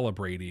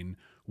concelebrating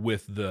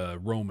with the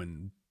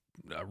Roman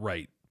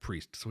rite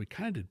priest. So we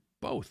kind of did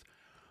both.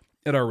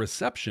 At our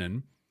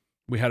reception,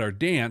 we had our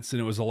dance,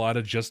 and it was a lot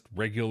of just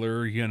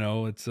regular,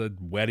 it's a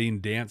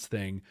wedding dance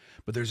thing.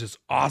 But there's this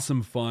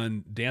awesome,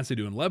 fun dance they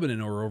do in Lebanon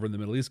or over in the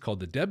Middle East called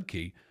the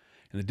Debke.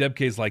 And the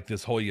Debke is like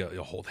this whole, you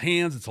hold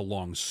hands, it's a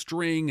long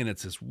string, and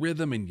it's this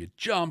rhythm, and you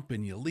jump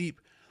and you leap.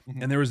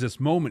 And there was this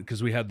moment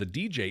because we had the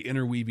DJ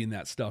interweaving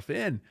that stuff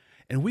in,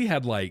 and we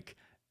had like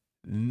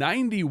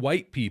 90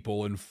 white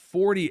people and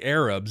 40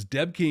 Arabs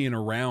Debkeing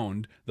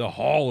around the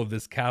hall of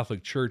this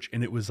Catholic church.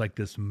 And it was like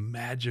this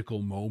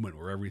magical moment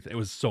where it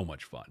was so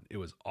much fun. It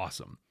was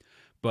awesome.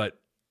 But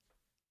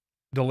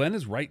Delenn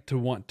is right to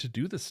want to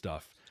do this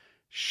stuff.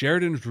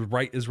 Sheridan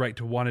is right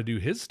to want to do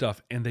his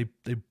stuff. And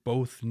they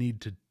both need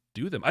to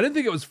do them. I didn't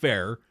think it was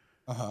fair,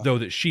 though,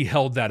 that she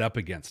held that up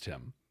against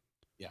him.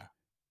 Yeah.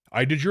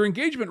 I did your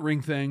engagement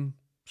ring thing.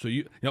 So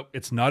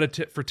it's not a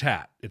tit for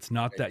tat. It's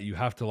not that you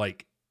have to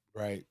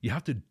right. You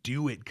have to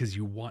do it because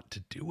you want to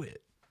do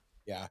it.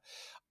 Yeah.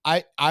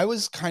 I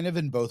was kind of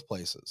in both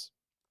places.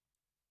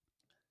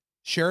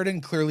 Sheridan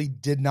clearly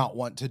did not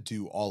want to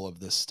do all of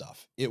this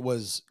stuff. It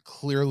was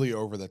clearly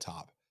over the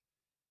top.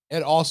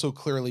 It also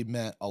clearly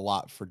meant a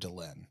lot for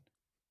Delenn.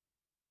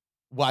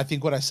 Well, I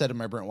think what I said in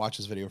my Brent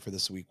Watches video for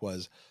this week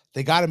was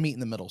they got to meet in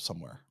the middle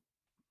somewhere.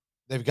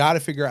 They've got to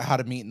figure out how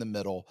to meet in the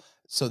middle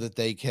so that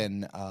they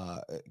can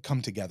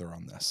come together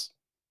on this.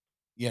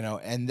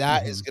 And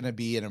that is going to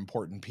be an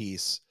important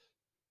piece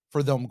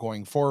for them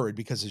going forward,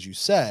 because as you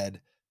said,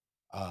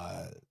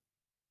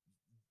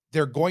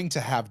 they're going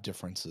to have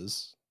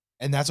differences,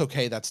 and that's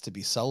okay. That's to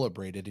be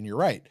celebrated. And you're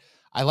right.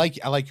 I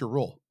like your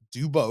rule.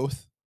 Do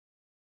both.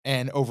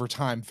 And over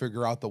time,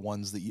 figure out the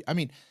ones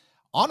that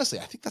honestly,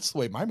 I think that's the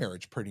way my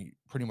marriage pretty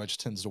much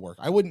tends to work.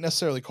 I wouldn't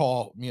necessarily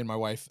call me and my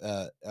wife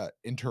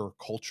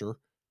interculture.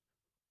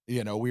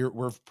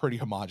 We're pretty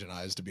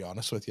homogenized, to be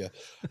honest with you.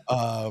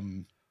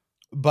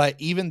 But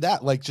even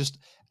that, like, just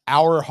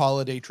our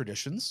holiday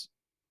traditions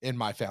in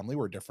my family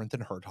were different than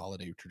her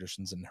holiday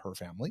traditions in her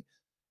family.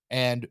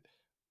 And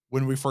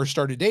when we first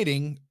started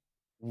dating,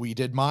 we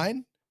did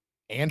mine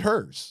and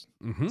hers.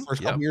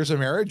 First couple years of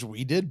marriage,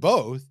 we did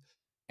both.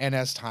 And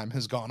as time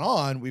has gone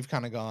on, we've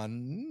kind of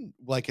gone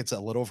like it's a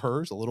little of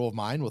hers, a little of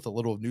mine, with a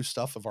little of new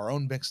stuff of our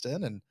own mixed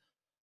in. And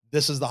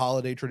this is the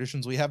holiday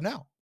traditions we have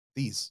now.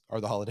 These are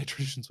the holiday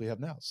traditions we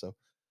have now. So,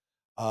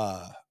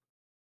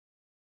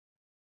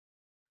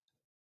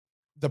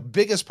 the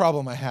biggest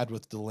problem I had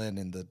with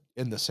Delenn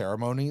in the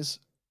ceremonies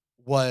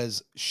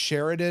was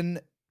Sheridan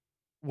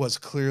was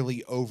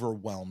clearly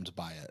overwhelmed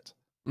by it.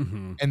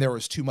 And there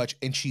was too much,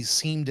 and she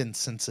seemed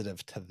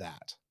insensitive to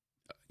that.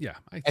 Yeah.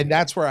 And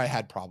that's where I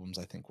had problems,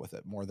 I think, with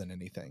it more than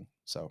anything.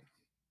 So,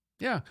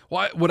 yeah.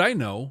 Well, what I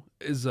know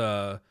is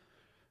as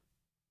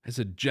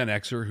a Gen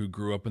Xer who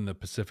grew up in the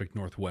Pacific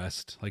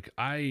Northwest, like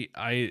I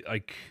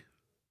like,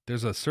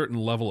 there's a certain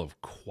level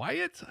of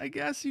quiet, I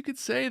guess you could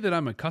say, that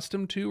I'm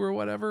accustomed to or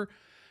whatever.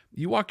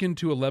 You walk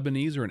into a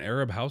Lebanese or an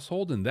Arab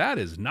household, and that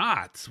is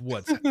not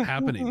what's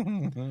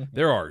happening.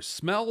 There are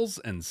smells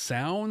and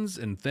sounds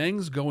and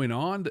things going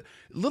on,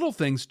 little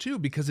things too,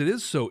 because it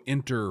is so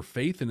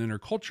interfaith and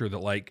interculture that,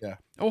 like,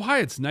 oh, hi,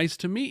 it's nice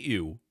to meet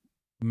you,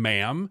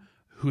 ma'am,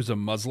 who's a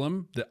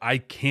Muslim that I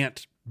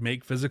can't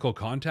make physical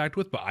contact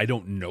with, but I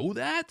don't know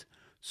that.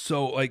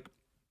 So, like,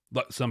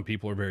 some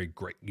people are very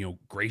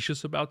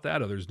gracious about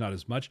that, others not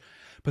as much.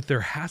 But there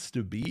has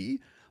to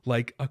be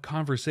like a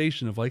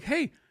conversation of like,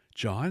 hey,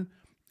 John,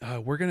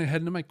 we're going to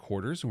head into my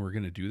quarters and we're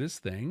going to do this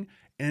thing.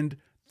 And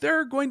there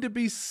are going to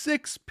be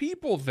 6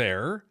 people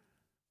there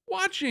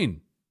watching.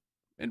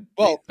 And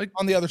like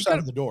on the other side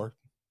of the door.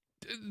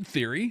 In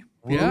theory.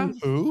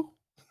 Who?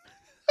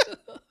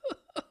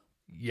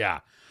 Yeah.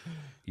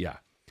 Yeah.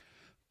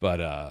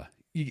 But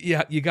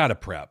you got to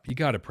prep. You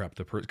got to prep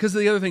the person. Because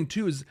the other thing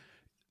too is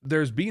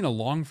there's being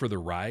along for the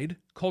ride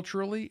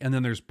culturally, and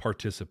then there's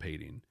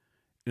participating.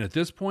 And at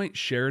this point,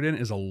 Sheridan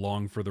is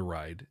along for the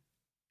ride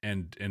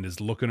and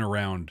is looking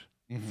around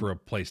for a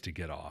place to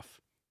get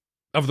off.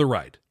 of the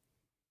ride.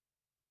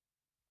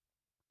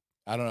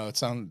 I don't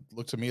know.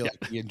 Looked to me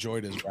like he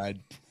enjoyed his ride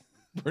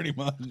pretty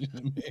much.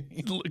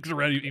 He looks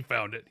around, he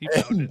found it. He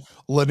found it.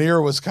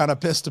 Lanier was kind of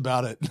pissed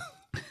about it.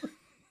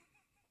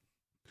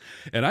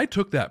 And I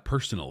took that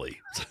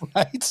personally.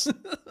 Right?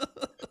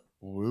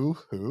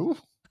 Woo-hoo.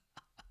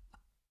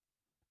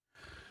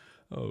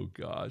 Oh,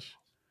 gosh.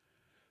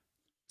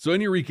 So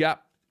in your recap,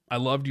 I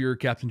loved your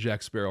Captain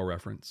Jack Sparrow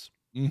reference.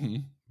 Mm-hmm.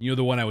 You know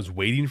the one I was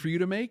waiting for you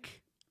to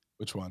make?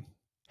 Which one?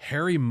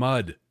 Harry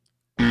Mudd.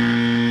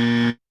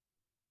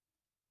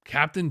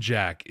 Captain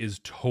Jack is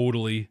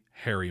totally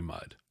Harry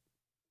Mudd.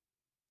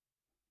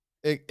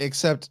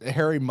 Except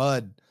Harry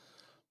Mudd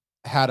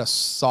had a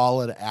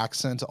solid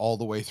accent all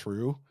the way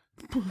through.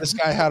 This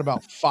guy had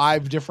about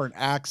 5 different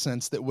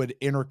accents that would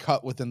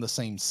intercut within the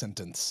same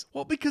sentence.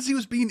 Well, because he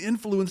was being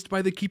influenced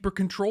by the keeper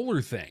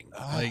controller thing.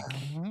 Like,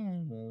 he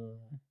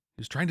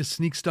was trying to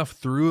sneak stuff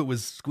through. It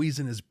was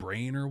squeezing his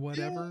brain or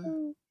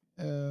whatever.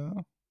 Yeah.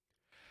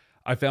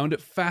 I found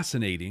it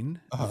fascinating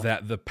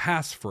that the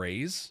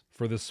passphrase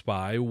for the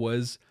spy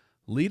was,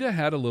 Lita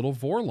had a little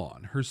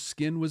Vorlon. Her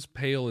skin was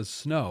pale as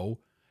snow,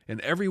 and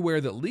everywhere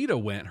that Lita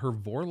went, her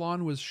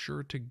Vorlon was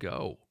sure to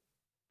go.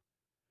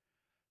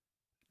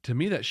 To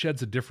me, that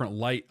sheds a different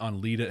light on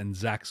Lita and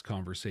Zach's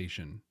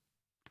conversation,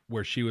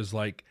 where she was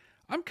like,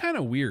 I'm kind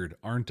of weird,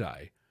 aren't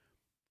I?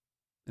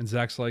 And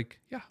Zach's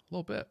like, yeah, a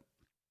little bit.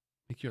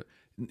 Like,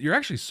 you're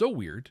actually so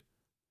weird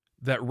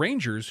that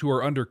Rangers who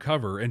are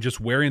undercover and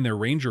just wearing their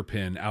Ranger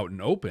pin out in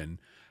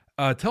open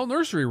tell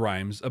nursery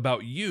rhymes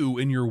about you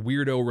and your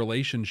weirdo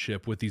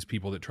relationship with these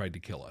people that tried to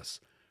kill us.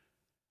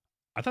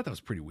 I thought that was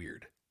pretty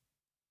weird.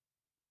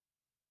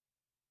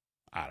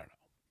 I don't know.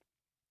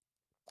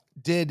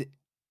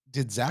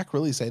 Did Zach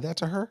really say that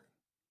to her?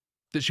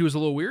 That she was a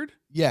little weird?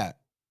 Yeah.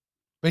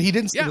 But he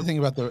didn't say anything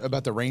about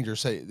the Rangers.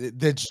 Say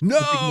that.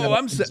 No,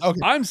 I'm saying. Okay.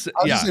 I was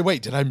yeah. just saying,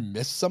 wait, did I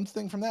miss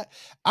something from that?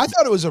 I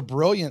thought it was a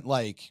brilliant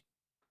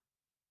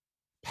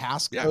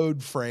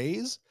passcode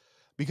phrase,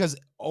 because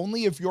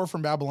only if you're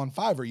from Babylon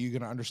 5 are you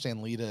going to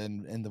understand Lita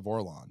and the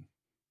Vorlon.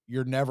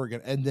 You're never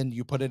going to, and then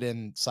you put it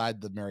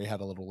inside the Mary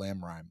Had a Little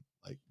Lamb rhyme.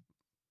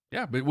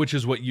 Yeah, but which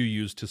is what you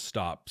use to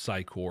stop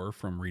Psychor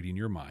from reading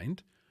your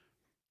mind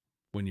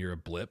when you're a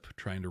blip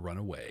trying to run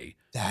away.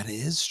 That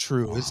is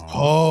true.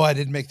 I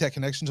didn't make that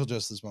connection until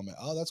just this moment.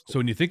 Oh, that's cool. So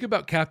when you think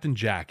about Captain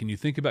Jack and you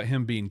think about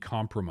him being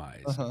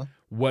compromised,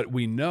 what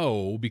we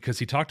know, because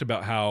he talked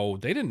about how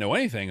they didn't know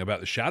anything about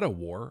the Shadow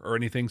War or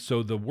anything,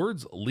 so the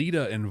words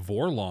Lita and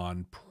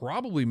Vorlon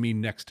probably mean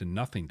next to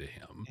nothing to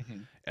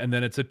him. And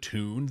then it's a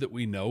tune that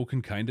we know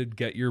can kind of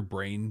get your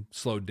brain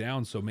slowed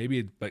down. So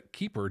maybe, but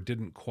Keeper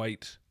didn't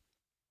quite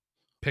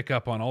pick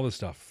up on all the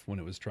stuff when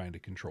it was trying to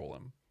control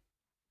him.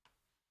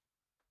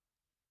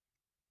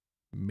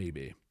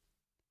 Maybe.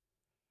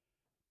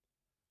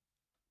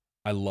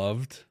 I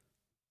loved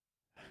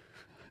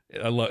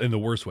in the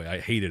worst way. I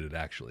hated it,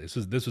 actually.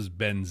 This was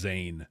Ben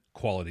Zane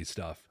quality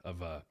stuff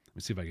of let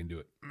me see if I can do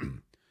it.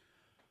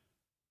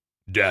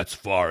 That's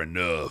far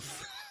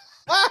enough.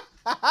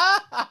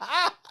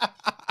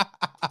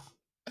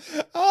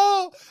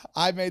 Oh,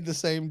 I made the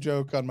same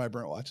joke on my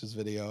Brent Watches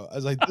video. I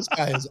was like, this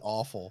guy is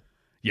awful.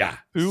 Yeah,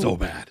 so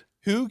bad.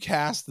 Who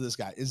cast this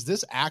guy? Is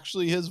this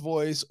actually his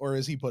voice, or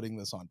is he putting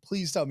this on?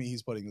 Please tell me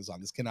he's putting this on.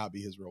 This cannot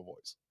be his real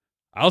voice.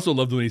 I also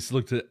loved when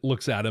he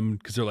looks at him,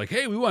 because they're like,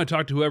 hey, we want to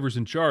talk to whoever's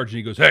in charge. And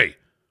he goes, hey,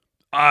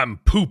 I'm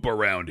poop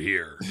around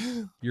here.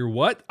 You're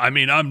what? I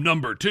mean, I'm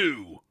number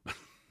 2.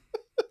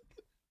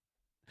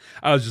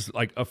 I was just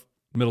like a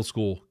middle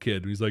school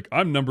kid. He's like,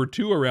 I'm number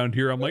 2 around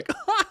here. I'm like,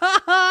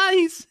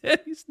 he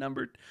said he's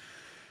number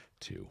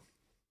 2.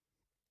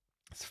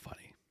 It's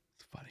funny.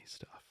 It's funny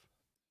stuff.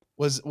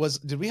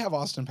 Did we have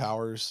Austin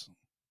Powers?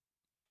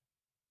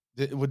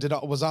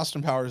 Was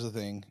Austin Powers a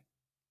thing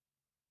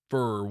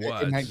for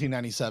what in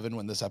 1997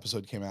 when this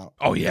episode came out?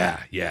 Oh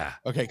yeah.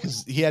 Okay,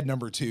 because he had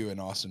number 2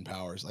 in Austin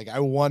Powers. Like, I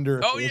wonder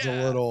if it was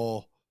a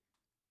little.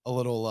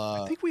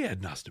 I think we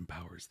had Austin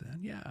Powers then.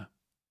 Yeah.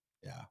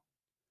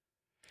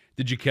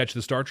 Did you catch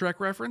the Star Trek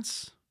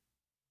reference?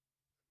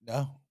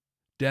 No.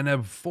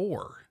 Deneb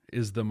 4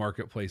 is the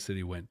marketplace that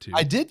he went to.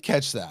 I did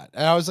catch that.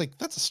 And I was like,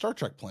 that's a Star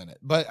Trek planet.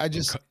 But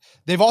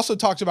they've also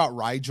talked about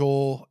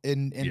Rigel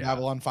in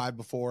Babylon 5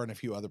 before, and a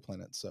few other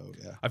planets. So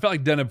yeah. I felt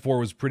like Deneb 4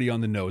 was pretty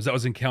on the nose. That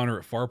was Encounter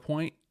at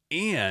Farpoint,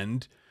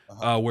 and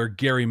where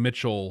Gary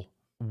Mitchell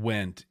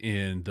went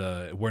in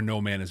Where No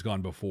Man Has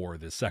Gone Before,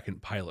 the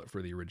second pilot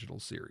for the original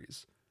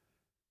series.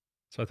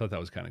 So I thought that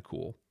was kind of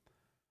cool.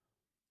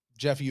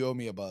 Jeff, you owe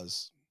me a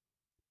buzz.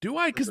 Do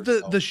I? Because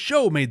the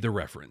show made the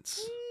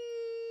reference.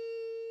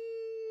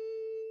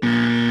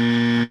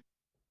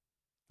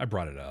 I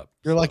brought it up.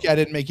 You're lucky I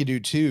didn't make you do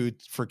 2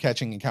 for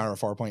catching Encounter at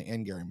Farpoint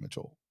and Gary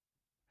Mitchell.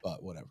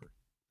 But whatever.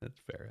 That's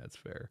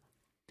fair.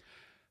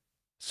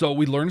 So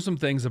we learned some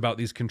things about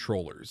these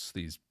controllers,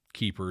 these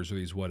keepers or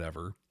these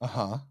whatever.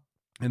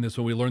 And this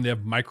one we learned they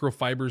have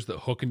microfibers that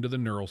hook into the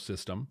neural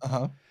system.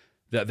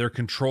 That their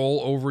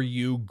control over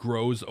you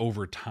grows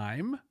over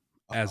time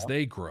as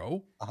they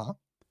grow.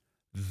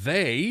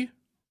 They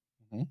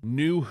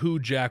knew who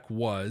Jack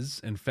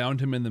was and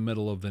found him in the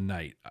middle of the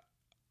night.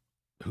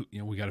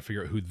 We got to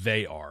figure out who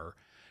they are.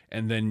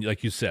 And then,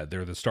 like you said,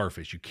 they're the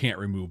starfish. You can't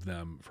remove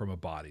them from a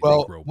body.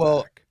 They grow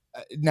back.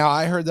 Now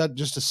I heard that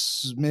just a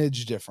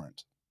smidge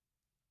different.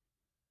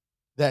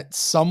 That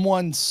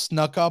someone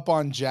snuck up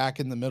on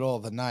Jack in the middle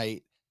of the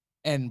night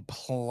and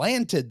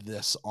planted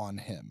this on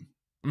him.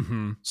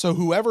 Mm-hmm. So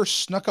whoever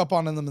snuck up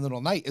on him in the middle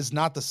of the night is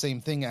not the same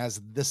thing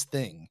as this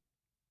thing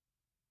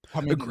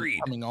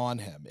coming on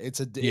him. It's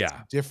a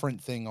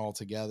different thing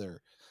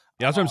altogether.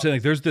 Yeah, that's what I'm saying.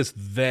 Like, there's this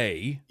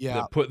they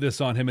that put this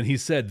on him, and he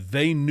said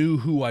they knew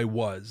who I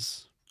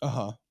was,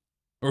 or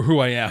who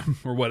I am,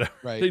 or whatever.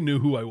 Right. They knew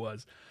who I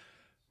was.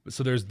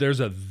 So there's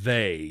a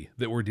they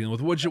that we're dealing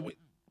with, which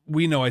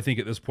we know. I think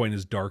at this point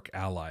is dark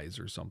allies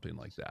or something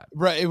like that.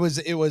 Right. It was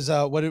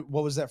what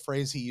was that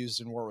phrase he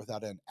used in War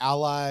Without End?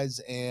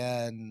 Allies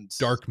and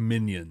dark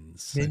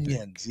minions.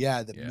 Minions.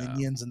 Yeah, the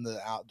minions and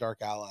the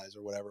dark allies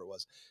or whatever it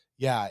was.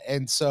 Yeah,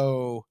 and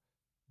so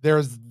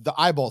there's the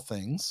eyeball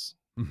things.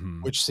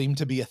 Mm-hmm. Which seem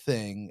to be a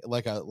thing,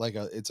 like a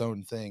its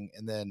own thing,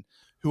 and then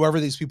whoever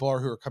these people are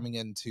who are coming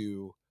in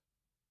to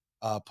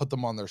put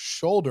them on their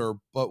shoulder.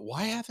 But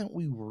why haven't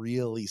we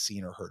really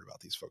seen or heard about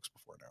these folks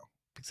before now?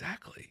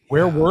 Exactly.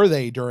 Where were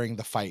they during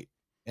the fight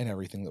and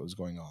everything that was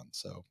going on?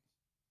 So,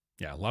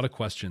 yeah, a lot of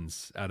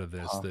questions out of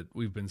this that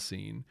we've been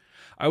seeing.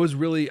 I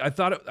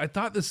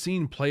thought the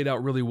scene played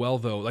out really well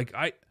though. Like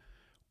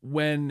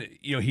when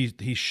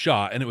he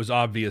shot and it was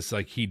obvious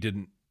like he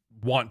didn't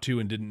want to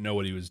and didn't know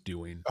what he was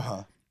doing.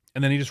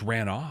 And then he just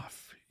ran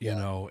off, you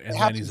know, and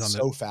then he's on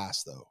so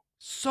fast though.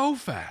 So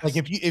fast. Like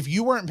if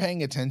you weren't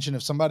paying attention,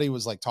 if somebody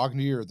was like talking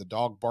to you or the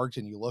dog barked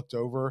and you looked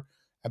over,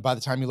 and by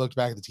the time you looked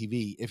back at the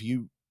TV, if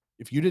you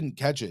didn't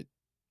catch it,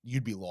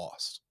 you'd be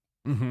lost.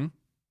 Mm-hmm.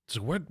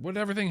 So what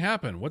everything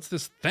happened? What's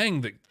this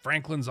thing that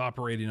Franklin's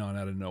operating on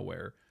out of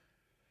nowhere?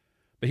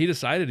 But he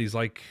decided, he's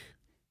like,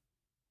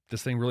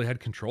 this thing really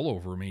had control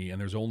over me, and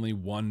there's only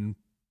one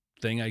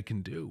thing I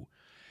can do.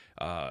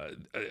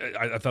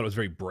 I thought it was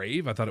very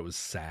brave. I thought it was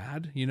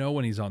sad,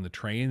 when he's on the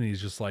train and he's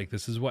just like,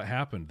 this is what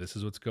happened. This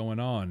is what's going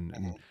on.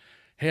 And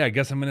hey, I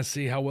guess I'm going to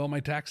see how well my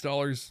tax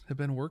dollars have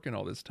been working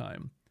all this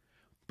time.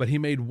 But he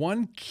made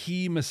one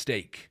key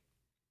mistake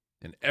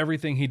in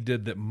everything he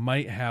did that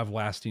might have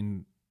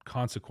lasting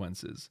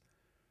consequences.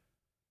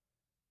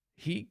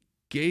 He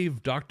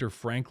gave Dr.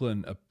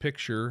 Franklin a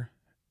picture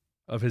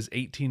of his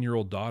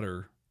 18-year-old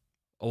daughter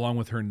along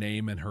with her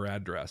name and her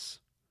address.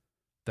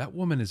 That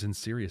woman is in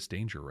serious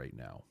danger right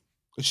now.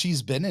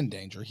 She's been in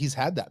danger. He's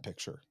had that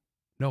picture.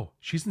 No,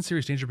 she's in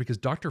serious danger because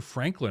Dr.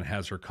 Franklin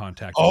has her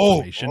contact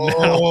information now.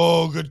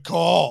 Oh, good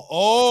call.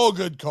 Oh,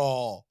 good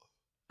call.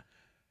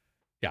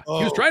 Yeah,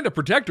 he was trying to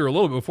protect her a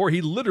little bit before.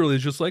 He literally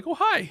is just like, oh,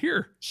 hi,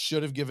 here.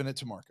 Should have given it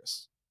to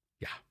Marcus.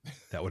 Yeah,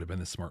 that would have been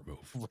the smart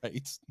move.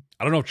 Right.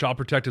 I don't know if Child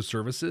Protective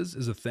Services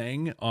is a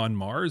thing on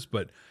Mars,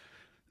 but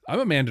I'm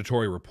a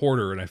mandatory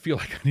reporter, and I feel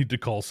like I need to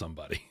call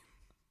somebody.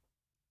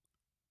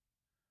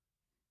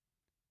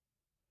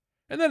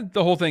 And then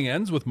the whole thing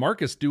ends with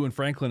Marcus doing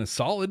Franklin a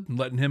solid and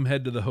letting him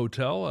head to the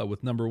hotel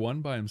with number one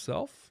by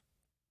himself.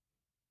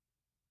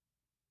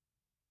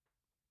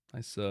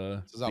 Nice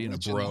being a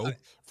bro.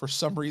 For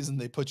some reason,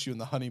 they put you in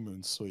the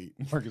honeymoon suite.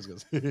 Marcus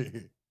goes,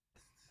 it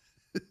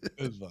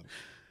was fun.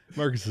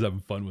 Marcus is having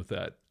fun with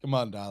that. Come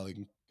on,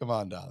 darling. Come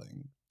on,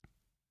 darling.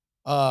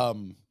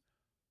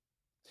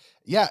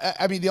 Yeah,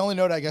 I mean, the only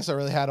note I guess I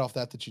really had off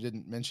that you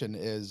didn't mention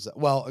is,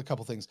 well, a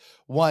couple things.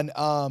 One,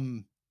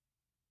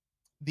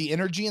 the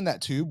energy in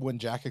that tube when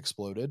Jack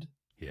exploded.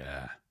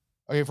 Yeah.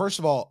 Okay, first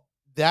of all,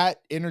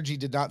 that energy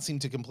did not seem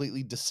to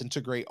completely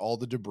disintegrate all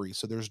the debris.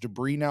 So there's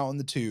debris now in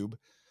the tube,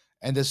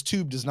 and this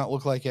tube does not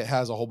look like it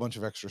has a whole bunch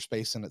of extra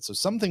space in it. So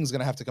something's going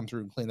to have to come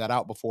through and clean that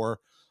out before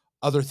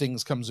other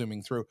things come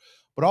zooming through.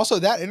 But also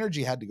that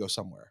energy had to go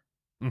somewhere.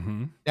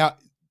 Mm-hmm. Now,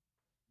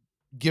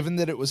 given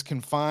that it was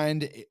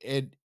confined,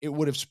 it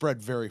would have spread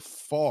very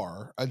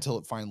far until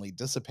it finally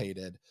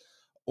dissipated,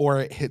 or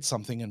it hit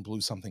something and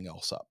blew something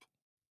else up.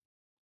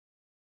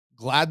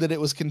 Glad that it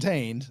was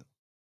contained,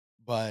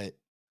 but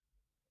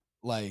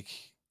like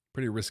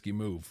pretty risky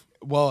move.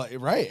 Well,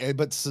 right,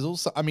 but still,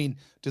 I mean,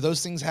 do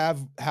those things have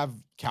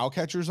cow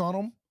catchers on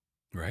them?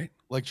 Right,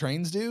 like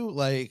trains do.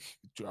 Like,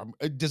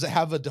 does it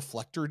have a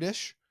deflector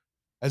dish?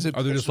 As it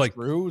are there just like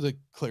through to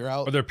clear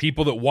out? Are there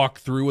people that walk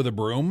through with a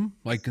broom,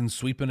 like and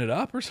sweeping it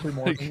up or something?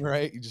 Morning,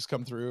 right, you just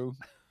come through.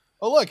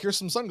 Oh, look, here's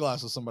some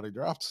sunglasses somebody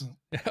dropped.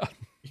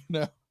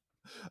 Yeah,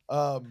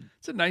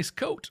 it's a nice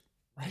coat,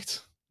 right?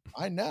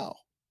 I know.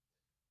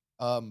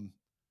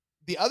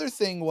 The other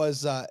thing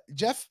was,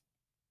 Jeff,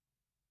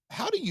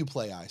 how do you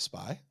play I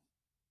Spy?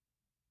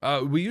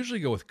 We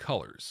usually go with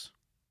colors.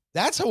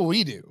 That's how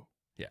we do.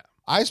 Yeah.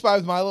 I Spy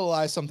with my little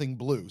eye, something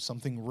blue,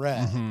 something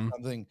red,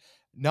 something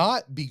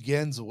not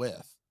begins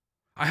with.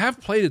 I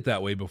have played it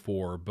that way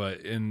before,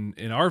 but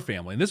in our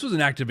family, and this was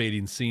an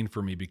activating scene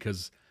for me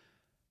because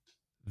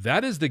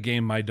that is the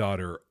game my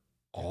daughter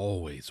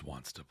always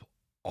wants to play.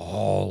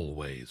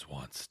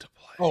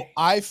 Oh,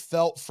 I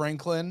felt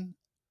Franklin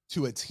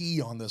to a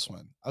T on this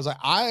one. I was like,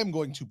 I am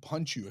going to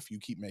punch you if you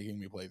keep making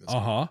me play this.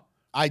 Uh-huh.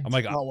 I do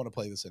not want to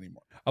play this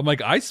anymore. I'm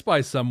like, I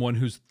spy someone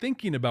who's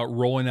thinking about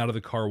rolling out of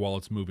the car while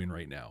it's moving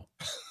right now.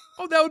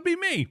 Oh, that would be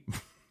me.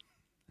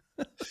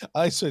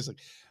 I seriously,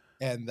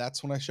 and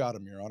that's when I shot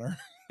him, Your Honor.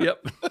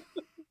 Yep.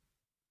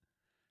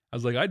 I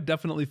was like, I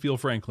definitely feel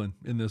Franklin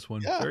in this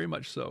one. Yeah. Very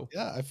much so.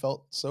 Yeah, I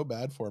felt so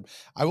bad for him.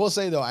 I will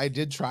say, though, I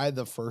did try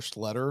the first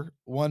letter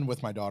one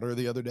with my daughter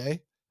the other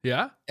day.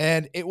 Yeah?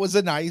 And it was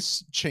a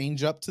nice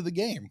change up to the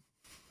game.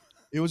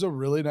 It was a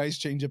really nice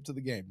change up to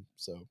the game.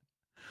 So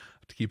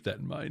have to keep that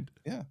in mind.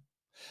 Yeah.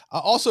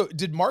 Also,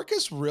 did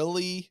Marcus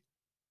really,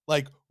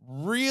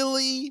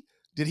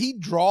 did he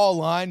draw a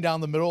line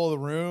down the middle of the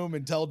room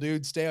and tell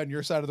dude, stay on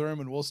your side of the room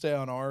and we'll stay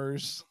on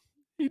ours?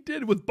 He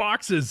did with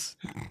boxes.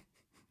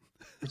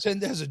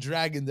 Pretend there's a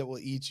dragon that will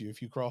eat you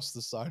if you cross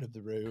the side of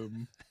the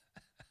room.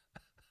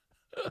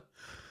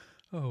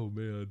 Oh,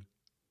 man.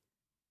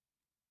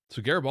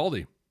 So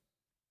Garibaldi.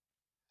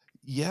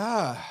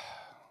 Yeah.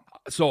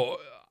 So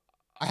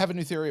I have a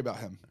new theory about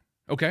him.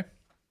 Okay.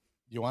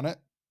 You want it?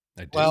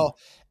 I do. Well,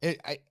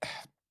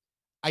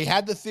 I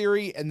had the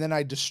theory and then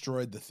I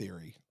destroyed the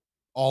theory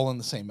all in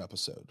the same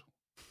episode.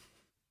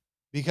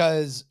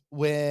 Because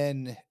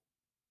when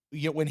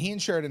he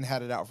and Sheridan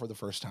had it out for the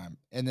first time,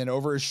 and then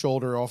over his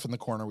shoulder off in the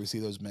corner, we see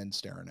those men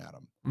staring at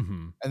him.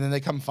 Mm-hmm. And then they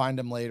come find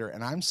him later.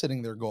 And I'm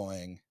sitting there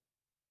going,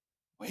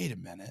 wait a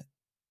minute.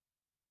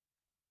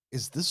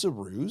 Is this a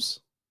ruse?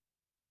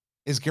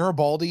 Is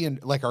Garibaldi and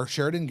are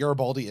Sheridan and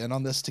Garibaldi in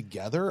on this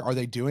together? Are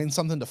they doing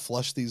something to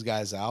flush these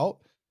guys out?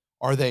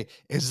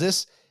 Is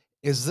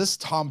this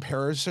Tom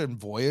Paris and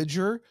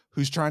Voyager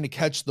who's trying to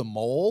catch the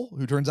mole,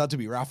 who turns out to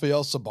be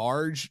Raphael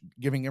Sabarge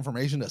giving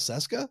information to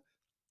Seska?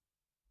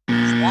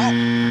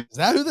 Is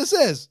that who this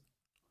is?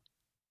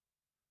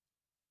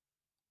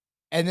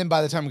 And then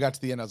by the time we got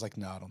to the end, I was like,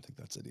 no, I don't think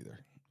that's it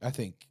either. I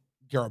think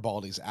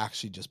Garibaldi's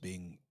actually just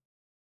being,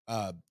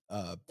 I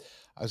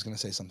was going to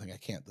say something. I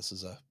can't. This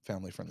is a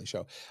family-friendly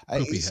show.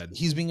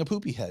 He's being a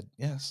poopy head.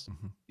 Yes.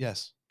 Mm-hmm.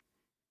 Yes.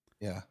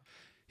 Yeah.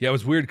 Yeah, it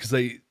was weird because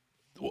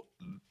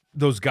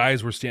those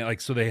guys were standing,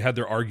 so they had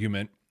their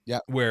argument. Yeah.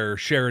 Where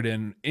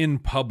Sheridan in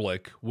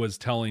public was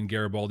telling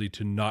Garibaldi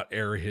to not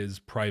air his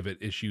private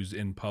issues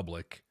in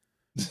public,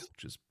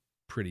 which is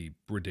pretty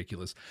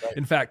ridiculous. Right.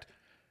 In fact,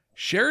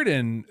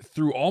 Sheridan,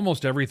 through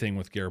almost everything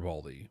with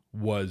Garibaldi,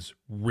 was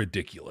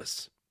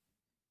ridiculous.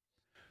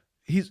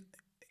 He's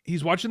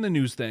watching the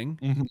news thing,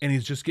 mm-hmm. and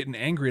he's just getting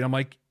angry. And I'm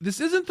like, this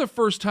isn't the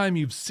first time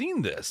you've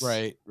seen this.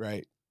 Right,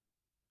 right.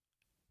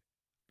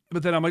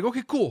 But then I'm like,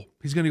 okay, cool.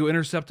 He's going to go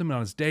intercept him on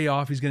his day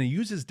off. He's going to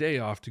use his day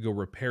off to go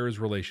repair his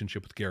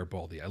relationship with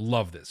Garibaldi. I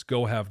love this.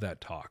 Go have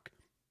that talk.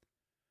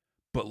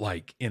 But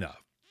in a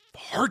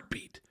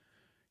heartbeat,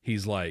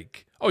 he's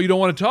like, oh, you don't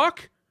want to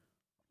talk?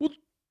 Well,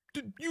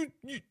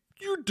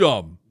 you're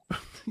dumb.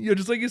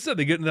 Just like you said,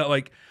 they get in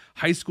that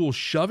high school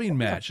shoving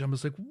match. I'm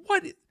just like,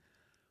 what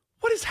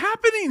is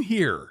happening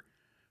here?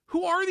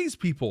 Who are these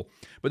people?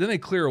 But then they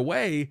clear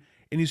away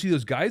and you see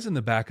those guys in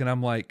the back and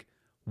I'm like,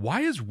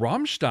 why is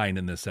Rammstein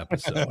in this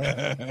episode?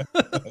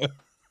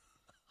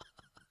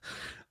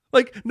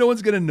 No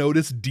one's going to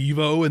notice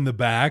Devo in the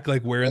back,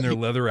 wearing their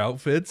leather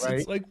outfits. Right.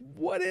 It's like,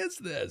 what is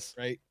this?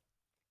 Right.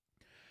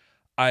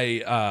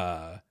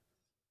 I'm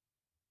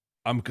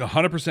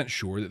 100%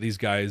 sure that these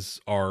guys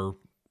are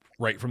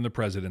right from the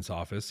president's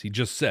office. He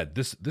just said,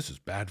 this is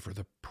bad for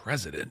the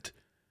president.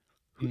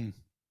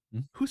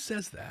 Who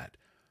says that?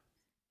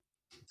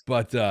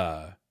 But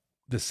the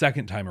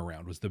second time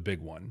around was the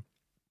big one.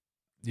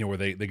 Where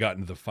they got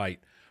into the fight.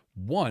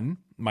 One,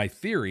 my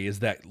theory is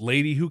that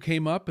lady who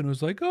came up and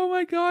was like, oh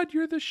my God,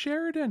 you're the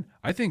Sheridan.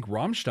 I think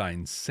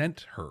Rammstein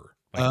sent her.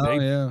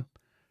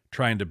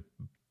 Trying to,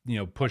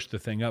 push the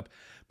thing up.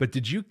 But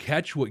did you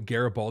catch what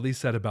Garibaldi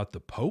said about the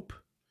Pope?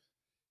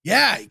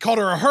 Yeah, he called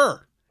her a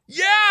her.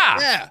 Yeah.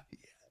 Yeah.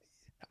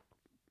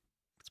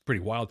 It's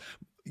pretty wild.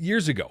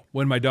 Years ago,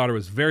 when my daughter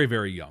was very,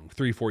 very young,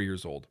 3-4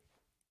 years old,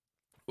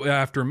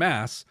 after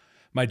Mass,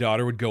 my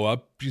daughter would go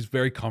up. She's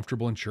very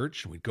comfortable in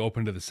church. We'd go up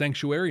into the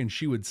sanctuary and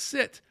she would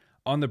sit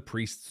on the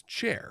priest's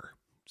chair.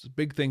 It's a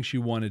big thing she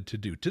wanted to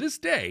do. To this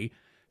day,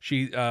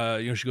 she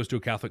goes to a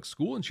Catholic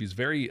school and she's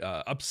very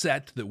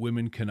upset that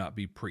women cannot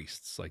be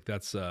priests.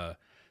 That's a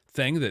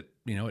thing that,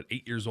 at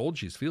 8 years old,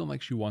 she's feeling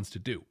like she wants to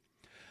do.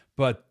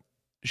 But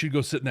she'd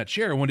go sit in that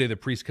chair. And one day the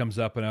priest comes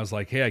up and I was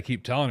like, hey, I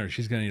keep telling her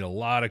she's going to need a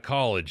lot of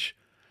college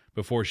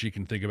before she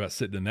can think about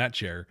sitting in that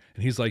chair.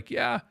 And he's like,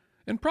 yeah,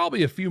 and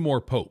probably a few more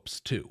popes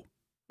too.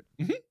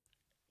 Mm-hmm.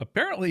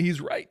 Apparently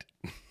he's right.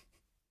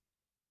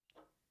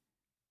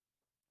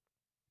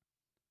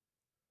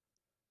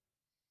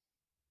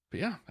 But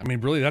yeah,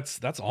 really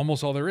that's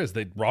almost all there is.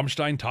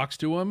 Rammstein talks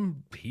to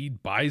him, he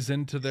buys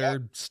into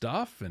their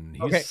stuff, and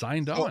he's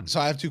signed on. So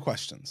I have two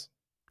questions.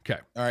 Okay.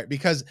 All right,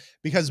 because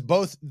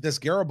both this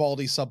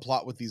Garibaldi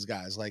subplot with these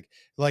guys,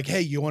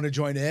 hey, you want to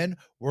join in?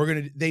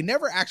 They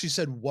never actually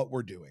said what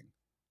we're doing.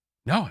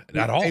 No,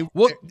 at all.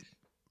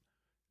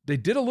 They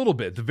did a little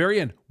bit at the very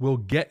end. We'll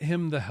get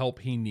him the help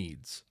he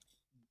needs.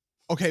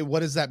 Okay,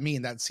 what does that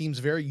mean? That seems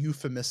very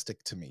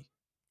euphemistic to me.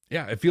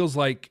 Yeah, it feels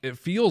like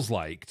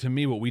to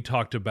me what we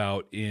talked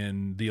about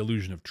in The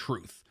Illusion of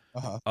Truth.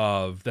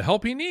 Of the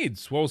help he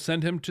needs. We'll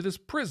send him to this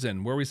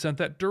prison where we sent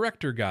that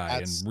director guy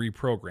and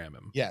reprogram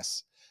him.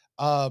 Yes.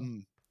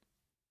 But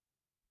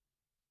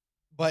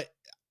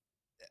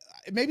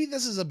maybe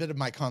this is a bit of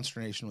my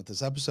consternation with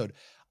this episode.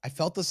 I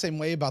felt the same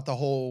way about the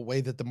whole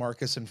way that the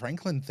Marcus and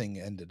Franklin thing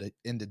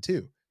ended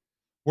too.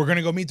 We're going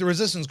to go meet the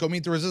resistance,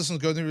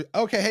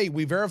 okay, hey,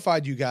 we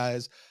verified you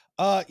guys.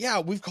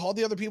 Yeah, we've called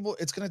the other people.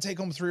 It's going to take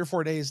them 3 or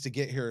 4 days to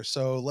get here.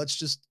 So let's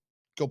just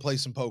go play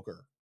some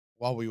poker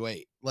while we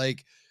wait.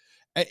 Like,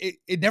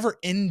 it never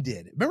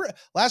ended. Remember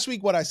last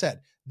week what I said?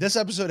 This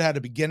episode had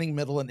a beginning,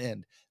 middle, and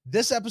end.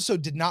 This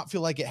episode did not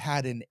feel like it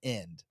had an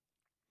end.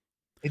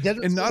 It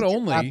didn't. And not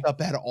only wrapped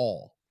up at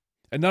all.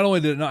 And not only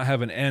did it not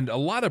have an end, a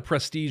lot of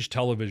prestige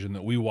television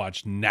that we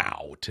watch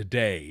now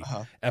today,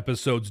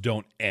 episodes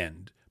don't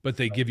end, but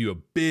they give you a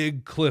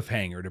big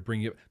cliffhanger to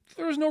bring you.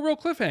 There was no real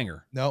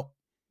cliffhanger. No.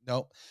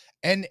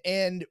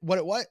 And what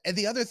it was, and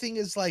the other thing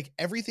is, like,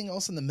 everything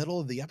else in the middle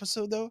of the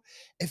episode, though,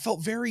 it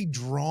felt very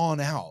drawn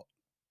out.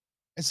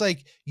 It's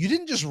like you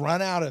didn't just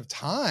run out of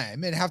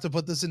time and have to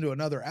put this into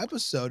another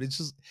episode.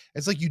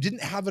 It's like you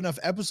didn't have enough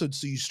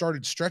episodes, so you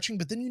started stretching,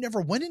 but then you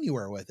never went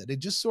anywhere with it. It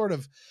just sort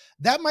of,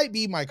 that might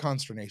be my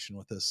consternation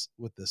with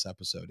this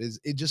episode, is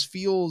it just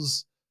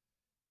feels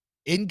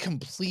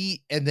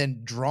incomplete and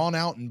then drawn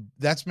out, and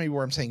that's maybe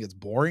where I'm saying it's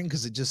boring,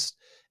 because it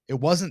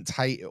wasn't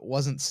tight, it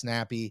wasn't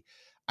snappy.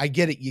 I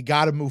get it. You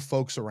got to move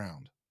folks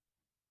around.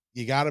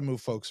 Here's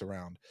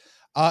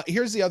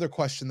the other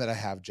question that I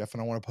have, Jeff,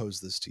 and I want to pose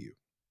this to you.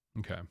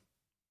 Okay.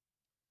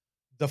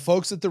 The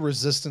folks at the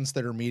Resistance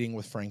that are meeting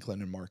with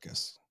Franklin and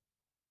Marcus,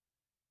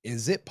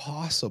 is it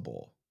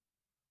possible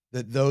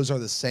that those are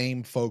the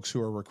same folks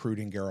who are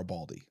recruiting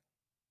Garibaldi?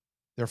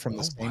 They're from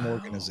the same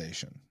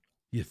organization.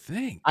 You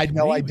think? I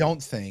know. Maybe. I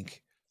don't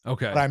think.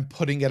 Okay. But I'm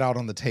putting it out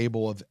on the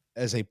table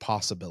as a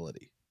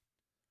possibility.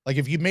 Like,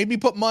 if you made me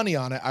put money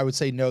on it, I would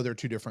say no, they're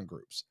two different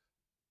groups.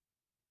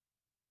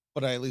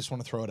 But I at least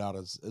want to throw it out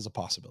as a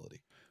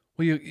possibility.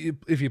 Well,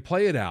 if you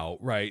play it out,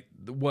 right,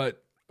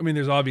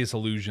 there's obvious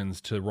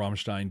allusions to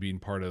Rammstein being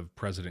part of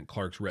President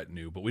Clark's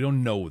retinue, but we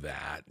don't know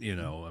that,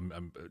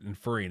 I'm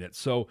inferring it.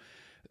 So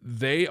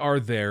they are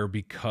there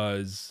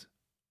because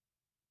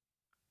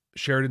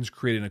Sheridan's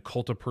creating a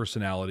cult of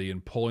personality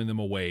and pulling them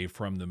away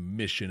from the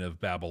mission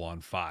of Babylon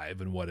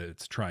 5 and what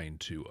it's trying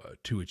to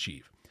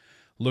achieve.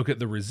 Look at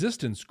the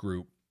Resistance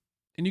group,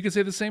 and you can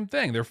say the same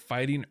thing. They're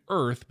fighting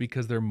Earth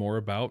because they're more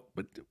about,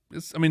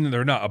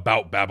 they're not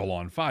about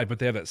Babylon 5, but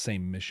they have that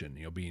same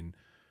mission, being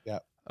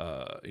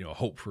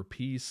hope for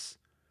peace.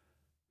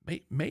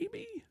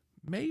 Maybe.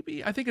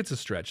 I think it's a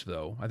stretch,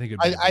 though. I think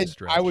it'd be a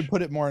stretch. I would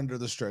put it more under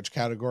the stretch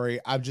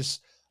category.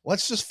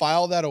 Let's just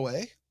file that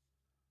away.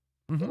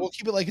 Mm-hmm. We'll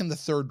keep it like in the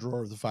third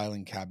drawer of the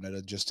filing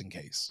cabinet, just in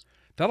case.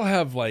 That'll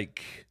have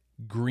like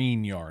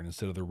green yarn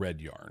instead of the red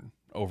yarn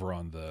over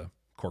on the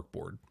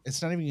corkboard.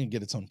 It's not even going to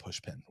get its own push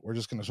pin. We're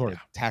just going to sort of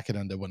tack it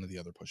onto one of the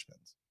other push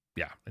pins.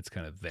 Yeah, it's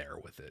kind of there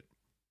with it.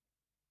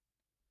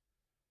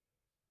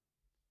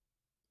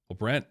 Well,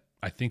 Brent,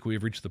 I think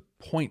we've reached the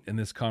point in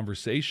this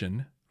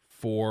conversation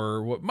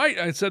for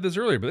I said this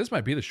earlier, but this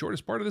might be the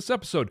shortest part of this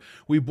episode.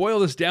 We boil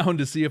this down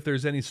to see if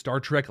there's any Star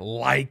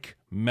Trek-like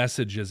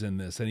messages in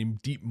this, any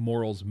deep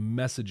morals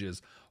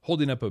messages,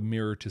 holding up a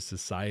mirror to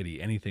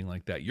society, anything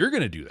like that. You're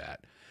going to do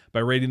that by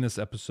rating this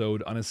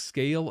episode on a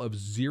scale of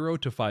 0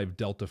 to 5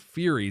 Delta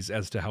Furies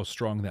as to how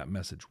strong that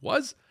message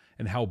was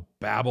and how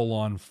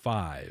Babylon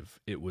 5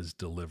 it was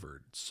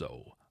delivered.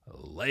 So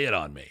lay it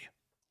on me.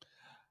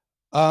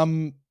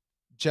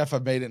 Jeff,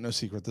 I've made it no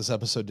secret. This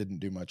episode didn't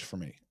do much for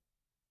me.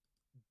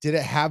 Did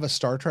it have a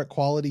Star Trek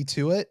quality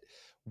to it?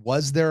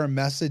 Was there a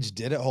message?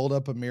 Did it hold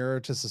up a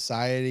mirror to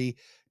society?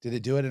 Did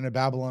it do it in a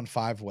Babylon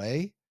 5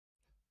 way?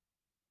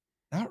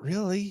 Not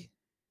really.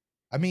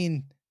 I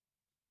mean,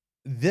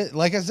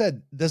 like I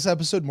said, this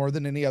episode more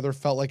than any other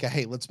felt like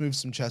hey, let's move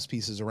some chess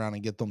pieces around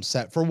and get them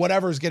set for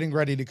whatever's getting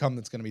ready to come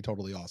that's going to be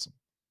totally awesome.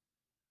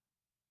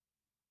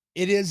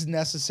 It is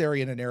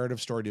necessary in a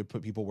narrative story to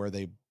put people where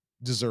they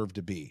deserve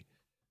to be.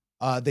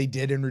 They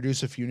did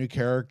introduce a few new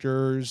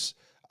characters.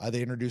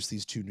 They introduced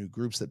these 2 new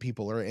groups that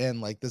people are in.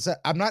 Like this,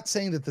 I'm not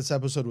saying that this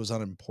episode was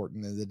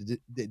unimportant and that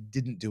it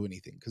didn't do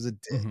anything, because it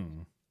did.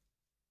 Mm-hmm.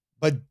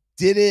 But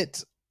did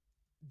it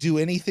do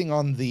anything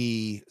on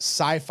the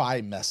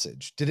sci-fi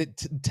message? Did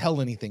it tell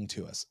anything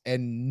to us?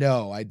 And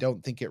no, I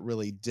don't think it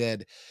really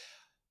did.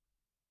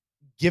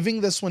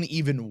 Giving this one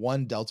even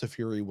 1 Delta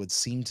Fury would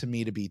seem to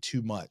me to be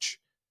too much.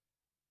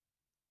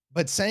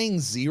 But saying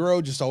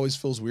 0 just always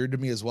feels weird to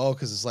me as well,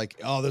 because it's like,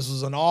 oh, this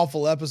was an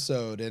awful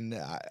episode. And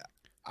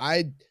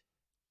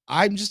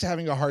I'm just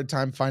having a hard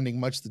time finding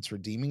much that's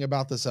redeeming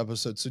about this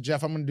episode. So,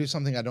 Jeff, I'm going to do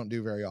something I don't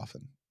do very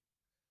often.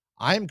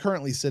 I am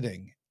currently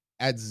sitting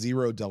at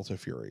 0 Delta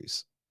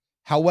Furies.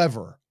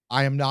 However,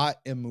 I am not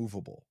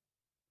immovable.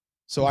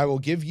 So I will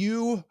give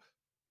you,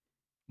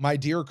 my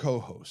dear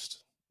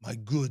co-host, my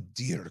good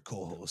dear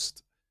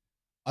co-host,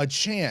 a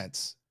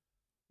chance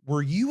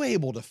were you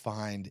able to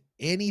find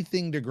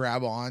anything to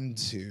grab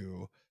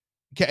onto?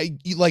 Okay,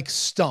 you like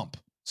stump.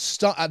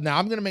 Now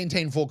I'm going to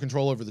maintain full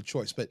control over the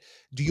choice, but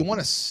do you want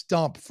to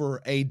stump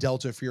for a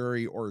Delta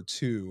Fury or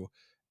two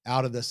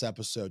out of this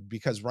episode?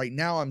 Because right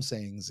now I'm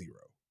saying 0.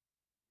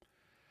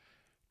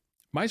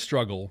 My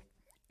struggle,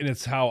 and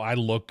it's how I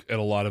look at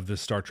a lot of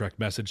this Star Trek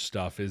message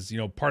stuff, is,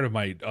 part of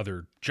my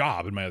other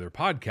job and my other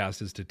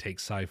podcast is to take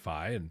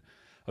sci-fi and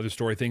other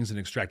story things and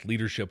extract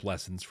leadership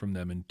lessons from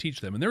them and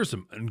teach them. And there are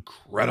some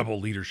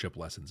incredible leadership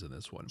lessons in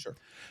this one. Sure.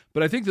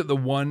 But I think that the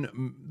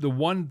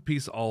one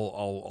piece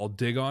I'll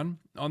dig on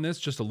this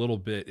just a little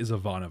bit is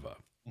Ivanova.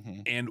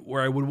 Mm-hmm. And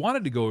where I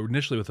wanted to go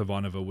initially with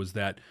Ivanova was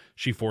that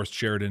she forced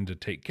Sheridan to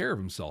take care of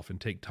himself and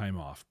take time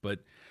off. But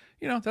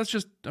that's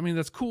just,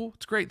 that's cool.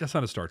 It's great. That's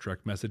not a Star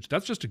Trek message.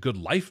 That's just a good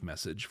life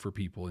message for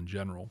people in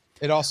general.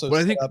 It also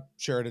set up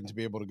Sheridan to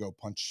be able to go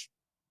punch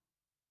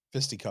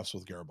fisticuffs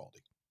with Garibaldi.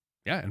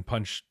 Yeah, and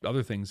punch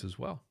other things as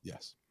well.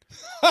 Yes.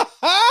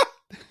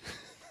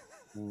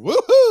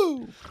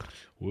 Woohoo!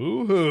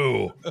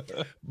 Woohoo!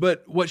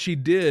 But what she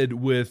did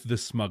with the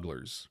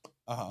smugglers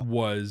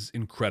was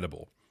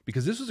incredible,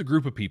 because this was a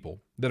group of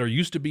people that are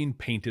used to being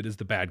painted as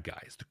the bad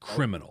guys, the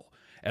criminal,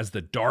 as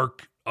the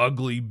dark,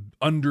 ugly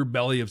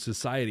underbelly of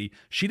society.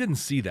 She didn't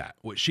see that.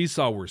 What she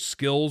saw were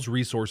skills,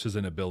 resources,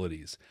 and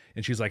abilities.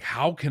 And she's like,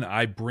 how can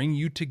I bring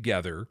you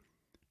together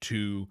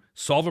to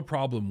solve a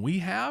problem we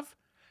have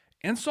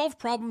and solve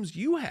problems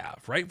you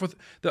have, right?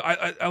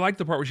 I like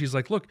the part where she's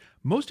like, look,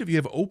 most of you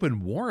have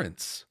open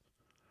warrants.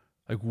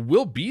 Like,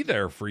 we'll be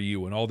there for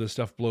you when all this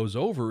stuff blows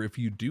over if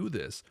you do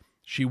this.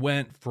 She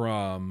went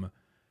from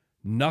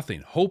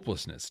nothing,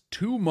 hopelessness,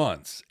 2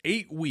 months,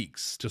 8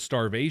 weeks to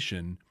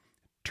starvation,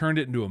 turned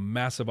it into a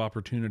massive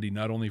opportunity,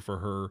 not only for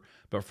her,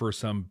 but for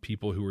some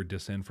people who were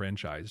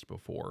disenfranchised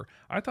before.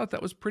 I thought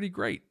that was pretty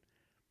great.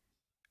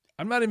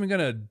 I'm not even going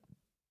to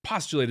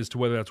postulate as to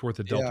whether that's worth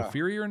a Delta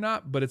Fury or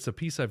not, but it's a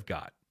piece I've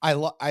got.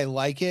 I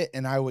like it,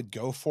 and I would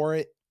go for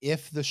it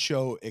if the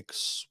show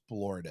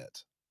explored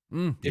it.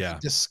 If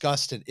it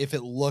discussed it, if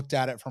it looked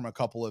at it from a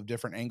couple of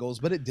different angles,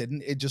 but it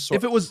didn't. It just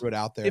sort of threw it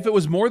out there. If it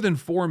was more than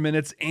 4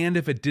 minutes, and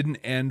if it didn't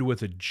end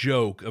with a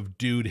joke of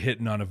dude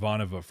hitting on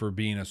Ivanova for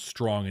being a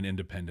strong and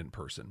independent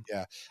person.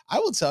 Yeah. I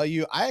will tell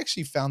you, I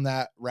actually found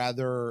that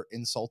rather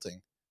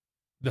insulting.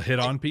 The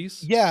hit-on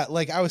piece? Yeah,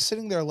 like I was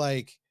sitting there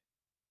like,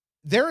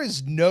 there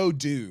is no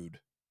dude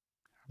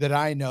that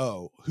I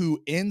know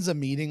who ends a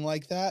meeting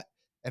like that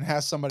and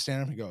has somebody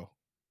stand up and go,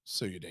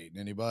 so you dating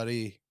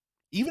anybody?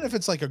 Even if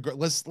it's like a girl,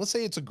 let's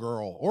say it's a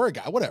girl or a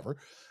guy, whatever.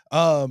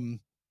 They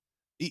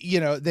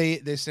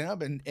stand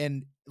up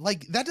and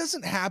like, that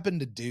doesn't happen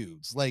to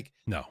dudes. Like,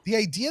 no, the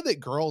idea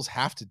that girls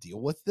have to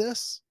deal with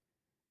this,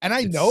 and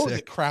I know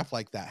that crap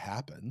like that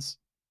happens.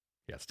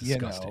 Yeah, it's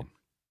disgusting.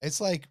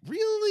 It's like,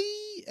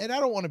 really? And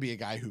I don't want to be a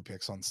guy who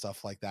picks on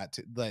stuff like that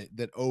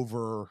that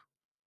over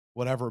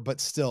whatever,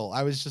 but still,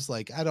 I was just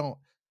like, I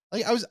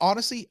was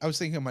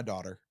thinking of my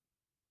daughter.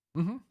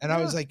 Mm-hmm. And I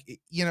was like,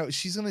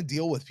 she's going to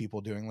deal with people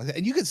doing like that.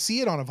 And you could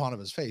see it on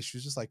Ivanova's face. She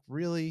was just like,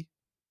 really?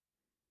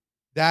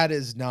 That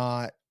is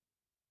not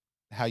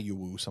how you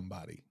woo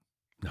somebody.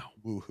 No.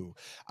 Woohoo.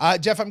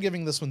 Jeff, I'm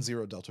giving this one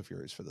 0 Delta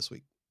Furies for this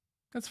week.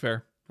 That's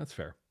fair. That's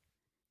fair.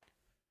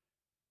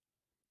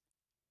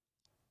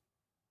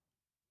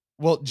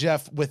 Well,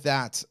 Jeff, with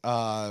that,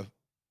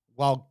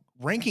 while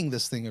ranking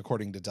this thing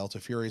according to Delta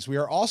Furies, we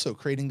are also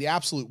creating the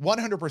absolute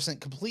 100%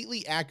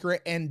 completely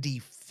accurate and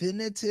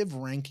definitive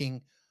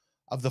ranking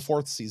of the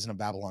 4th season of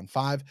Babylon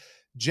 5.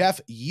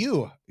 Jeff,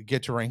 you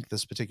get to rank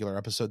this particular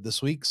episode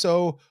this week.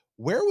 So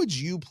where would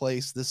you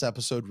place this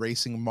episode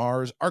racing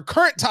Mars? Our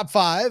current top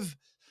 5,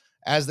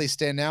 as they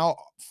stand now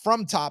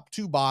from top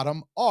to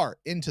bottom, are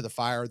Into the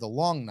Fire, The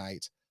Long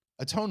Night,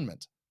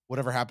 Atonement,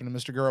 Whatever Happened to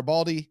Mr.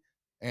 Garibaldi,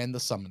 and The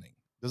Summoning.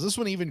 Does this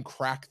one even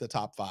crack the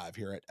top 5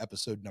 here at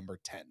episode number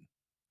 10?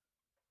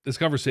 This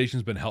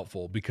conversation's been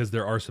helpful because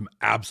there are some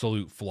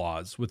absolute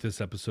flaws with this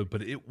episode,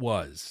 but it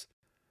was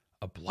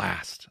a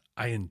blast.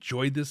 I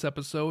enjoyed this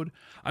episode.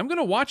 I'm going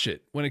to watch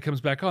it when it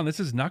comes back on. This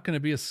is not going to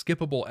be a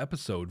skippable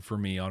episode for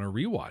me on a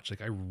rewatch.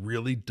 Like, I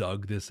really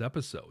dug this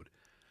episode.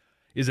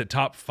 Is it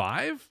top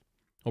 5?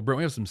 Well, Brent,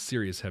 we have some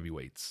serious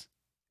heavyweights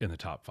in the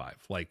top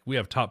 5. Like, we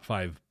have top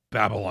 5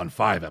 Babylon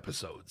 5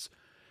 episodes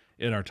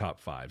in our top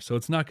 5. So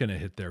it's not going to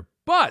hit there,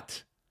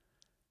 but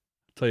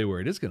I'll tell you where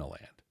it is going to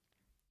land.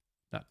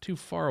 Not too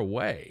far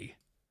away.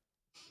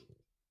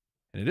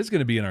 And it is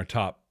going to be in our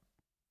top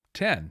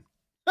 10.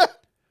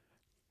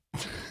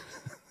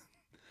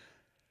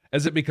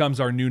 As it becomes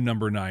our new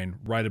number 9,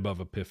 right above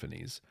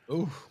Epiphanies.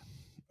 Ooh,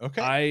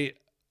 okay.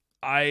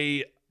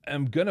 I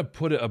am going to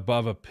put it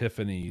above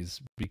Epiphanies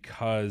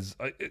because,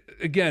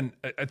 again,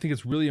 I think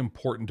it's really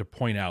important to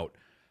point out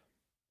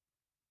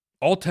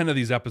all 10 of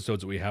these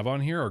episodes that we have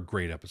on here are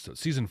great episodes.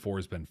 Season 4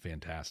 has been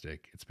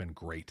fantastic. It's been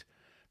great.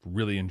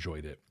 Really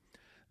enjoyed it.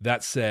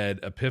 That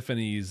said,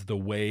 Epiphanies, the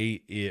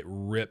way it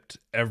ripped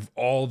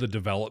all the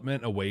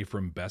development away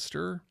from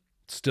Bester,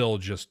 still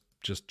just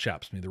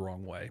chaps me the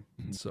wrong way.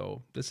 And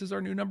so this is our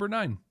new number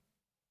 9.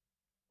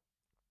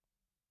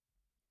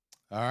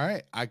 All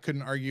right. I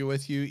couldn't argue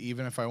with you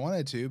even if I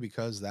wanted to,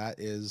 because that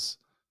is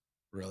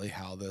really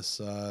how this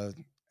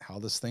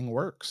thing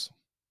works.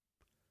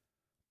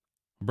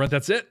 Brent,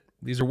 that's it.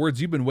 These are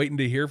words you've been waiting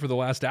to hear for the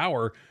last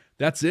hour.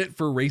 That's it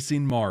for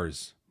Racing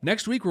Mars.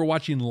 Next week, we're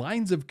watching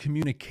Lines of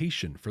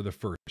Communication for the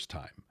first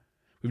time.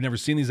 We've never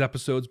seen these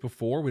episodes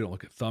before. We don't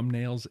look at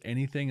thumbnails,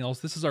 anything else.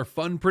 This is our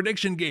fun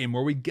prediction game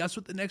where we guess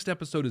what the next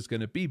episode is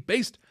going to be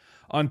based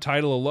on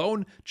title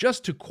alone.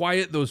 Just to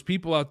quiet those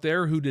people out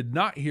there who did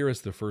not hear us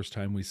the first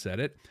time we said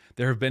it,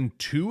 there have been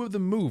 2 of the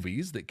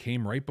movies that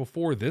came right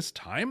before this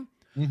time.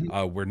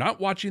 We're not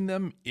watching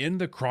them in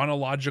the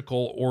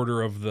chronological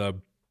order of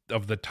the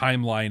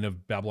timeline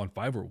of Babylon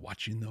 5. We're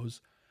watching those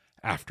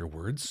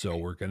afterwards. So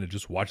we're going to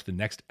just watch the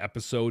next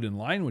episode in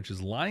line, which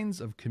is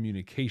Lines of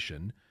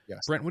Communication.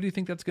 Yes. Brent, what do you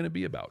think that's going to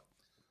be about?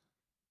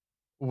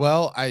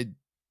 Well, I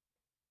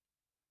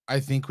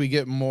think we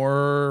get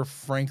more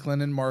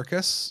Franklin and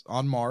Marcus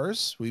on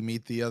Mars. We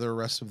meet the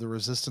rest of the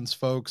Resistance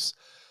folks.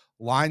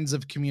 Lines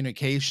of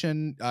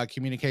communication.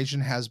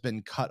 Communication has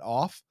been cut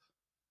off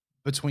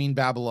between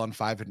Babylon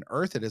 5 and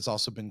Earth. It has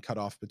also been cut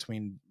off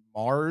between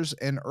Mars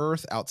and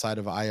Earth outside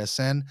of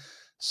ISN.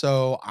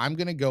 So I'm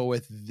going to go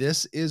with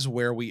this is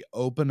where we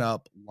open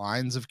up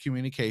lines of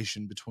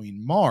communication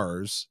between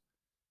Mars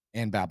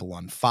and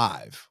Babylon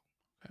 5,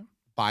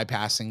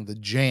 bypassing the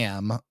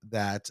jam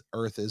that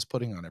Earth is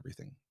putting on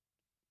everything.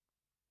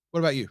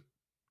 What about you?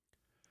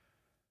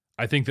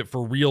 I think that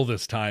for real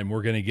this time,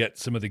 we're going to get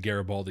some of the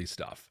Garibaldi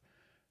stuff.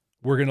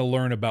 We're going to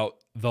learn about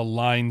the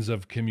lines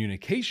of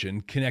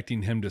communication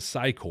connecting him to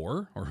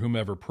Psycor or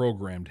whomever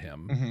programmed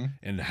him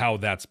and how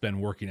that's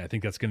been working. I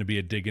think that's going to be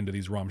a dig into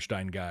these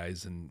Rammstein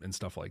guys and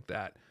stuff like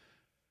that.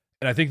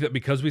 And I think that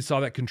because we saw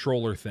that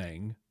controller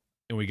thing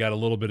and we got a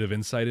little bit of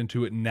insight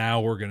into it, now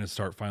we're going to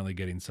start finally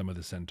getting some of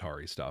the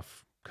Centauri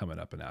stuff coming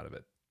up and out of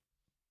it.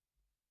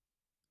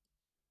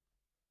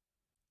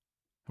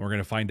 And we're going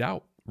to find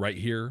out right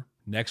here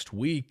next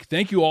week.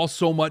 Thank you all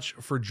so much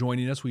for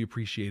joining us. We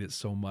appreciate it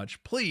so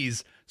much.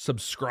 Please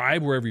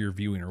subscribe wherever you're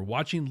viewing or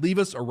watching. Leave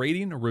us a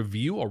rating, a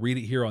review. I'll read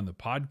it here on the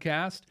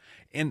podcast.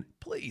 And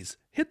please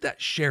hit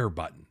that share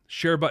button.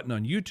 Share button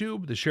on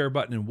YouTube, the share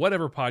button in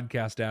whatever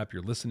podcast app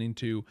you're listening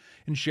to,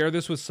 and share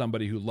this with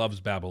somebody who loves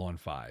Babylon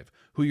 5,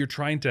 who you're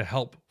trying to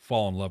help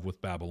fall in love with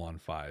Babylon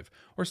 5,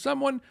 or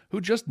someone who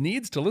just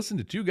needs to listen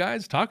to 2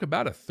 guys talk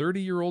about a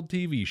 30-year-old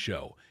TV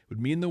show. It would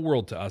mean the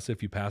world to us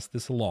if you pass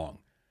this along.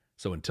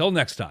 So until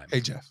next time. Hey,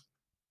 Jeff.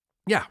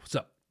 Yeah, what's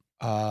up?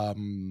 I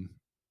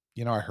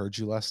heard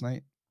you last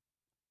night.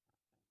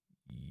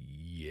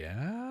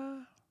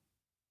 Yeah?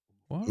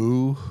 What?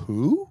 Ooh,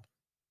 who?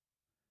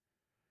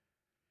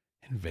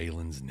 In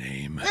Valen's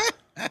name.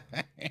 I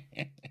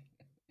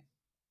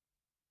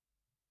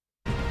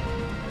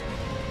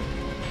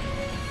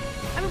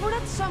mean, we're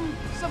not some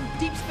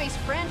deep space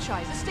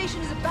franchise. This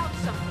station is about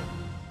something.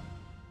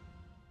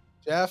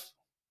 Jeff?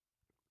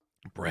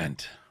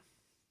 Brent.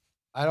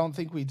 I don't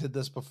think we did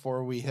this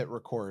before we hit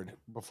record,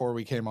 before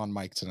we came on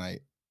mic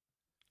tonight.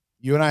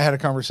 You and I had a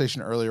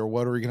conversation earlier.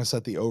 What are we going to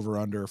set the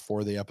over-under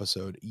for the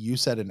episode? You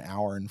said 1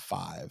 hour and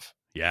 5.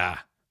 Yeah.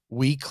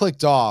 We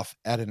clicked off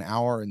at 1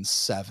 hour and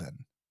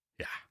 7.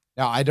 Yeah.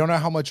 Now, I don't know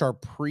how much our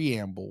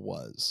preamble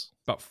was.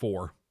 About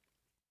 4.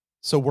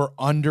 So we're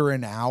under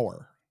an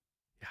hour.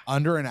 Yeah.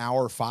 Under 1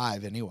 hour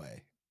 5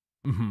 anyway.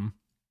 Mm-hmm.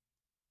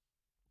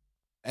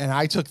 And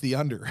I took the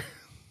under.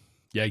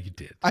 Yeah, you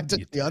did. I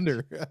took the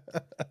under.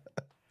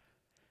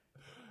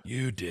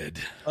 You did.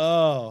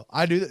 Oh,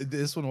 I knew that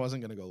this one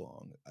wasn't going to go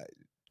long.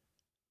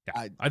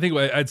 I think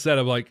I'd said,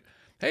 I'm like,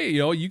 hey,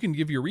 you can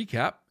give your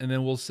recap and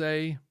then we'll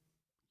say,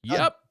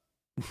 yep.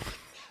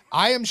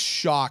 I am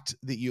shocked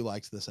that you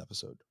liked this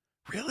episode.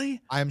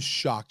 Really? I am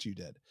shocked you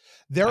did.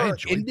 There are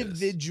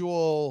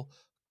individual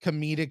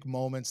comedic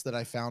moments that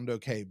I found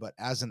okay, but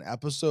as an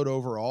episode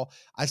overall,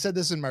 I said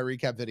this in my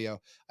recap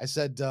video. I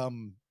said,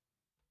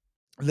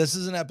 this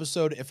is an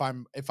episode, if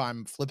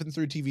I'm flipping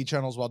through TV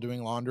channels while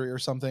doing laundry or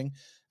something,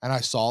 and I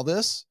saw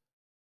this,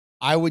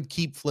 I would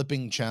keep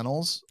flipping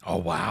channels. Oh,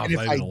 wow. Not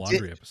even a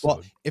laundry episode.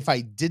 Well, if I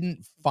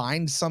didn't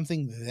find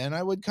something, then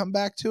I would come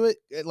back to it.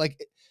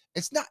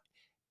 It's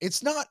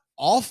not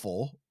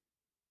awful.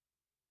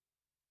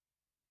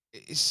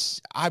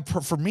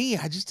 For me,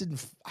 I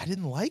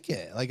didn't like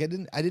it. Like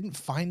I didn't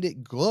find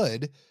it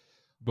good,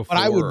 but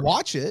I would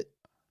watch it.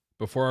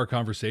 Before our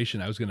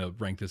conversation, I was going to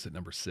rank this at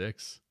number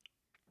 6.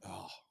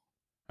 Oh,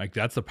 like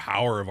that's the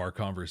power of our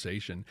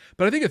conversation.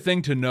 But I think a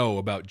thing to know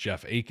about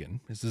Jeff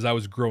Akin is as I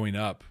was growing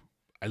up,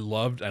 I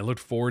looked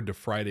forward to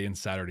Friday and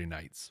Saturday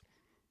nights.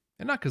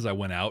 And not because I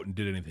went out and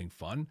did anything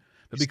fun,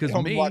 but because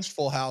me watched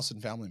Full House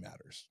and Family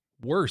Matters.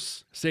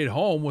 Worse, stayed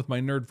home with my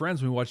nerd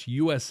friends when we watched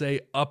USA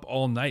Up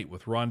All Night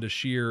with Rhonda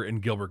Shear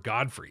and Gilbert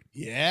Gottfried.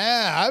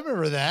 Yeah, I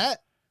remember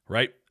that.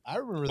 Right? I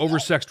remember that.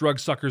 Oversexed drug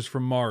suckers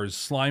from Mars,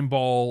 slime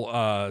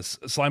ball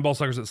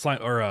suckers at slime,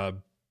 or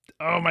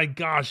oh my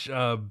gosh,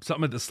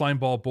 something at the Slime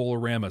Ball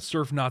Bolorama,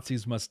 Surf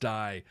Nazis Must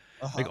Die.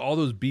 Like all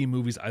those B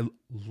movies, I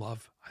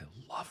love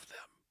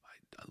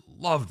them. I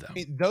love them. I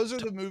mean, those are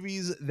the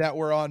movies that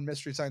were on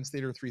Mystery Science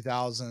Theater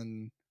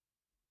 3000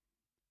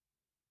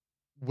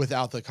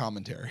 without the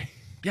commentary.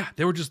 Yeah,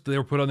 they were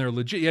put on there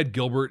legit. You had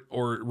Gilbert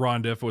or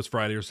Rhonda, if it was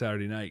Friday or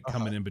Saturday night,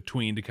 coming in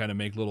between to kind of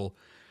make little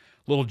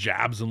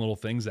jabs and little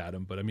things at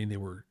him. But I mean, they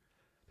were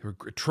the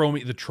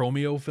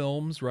Tromeo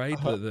films, right?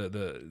 Oh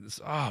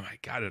my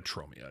God,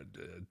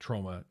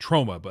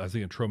 Trauma. But I was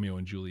thinking Tromeo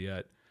and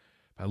Juliet.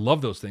 I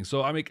love those things.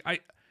 So I mean,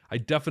 I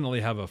definitely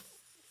have a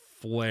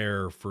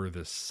flair for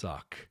the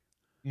suck.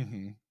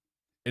 Mm-hmm.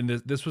 And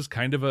this was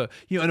kind of a,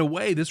 in a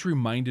way, this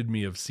reminded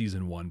me of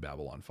season 1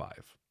 Babylon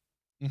 5.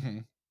 Mm-hmm.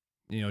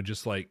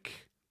 Just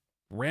like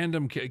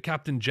random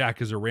Captain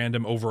Jack is a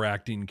random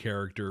overacting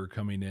character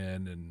coming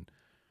in, and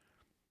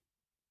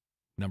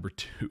number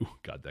 2,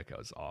 God, that guy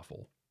was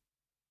awful.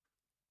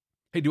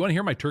 Hey, do you want to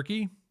hear my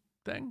turkey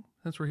thing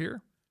since we're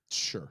here?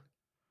 Sure.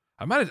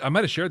 I might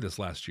have shared this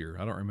last year.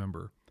 I don't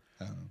remember.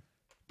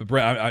 But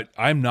Brent,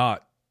 I'm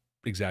not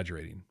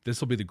exaggerating. This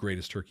will be the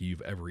greatest turkey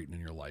you've ever eaten in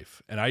your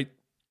life. And I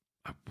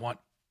want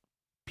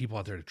people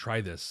out there to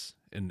try this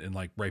and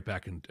like write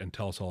back and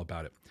tell us all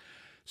about it.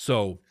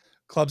 So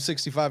Club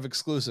 65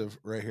 exclusive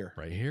right here.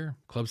 Right here.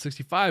 Club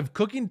 65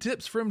 cooking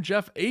tips from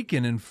Jeff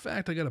Akin. In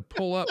fact, I got to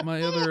pull up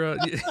my other,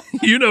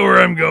 you know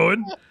where I'm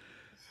going.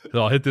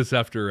 So I'll hit this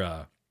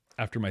after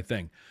my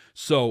thing.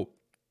 So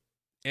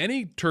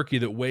any turkey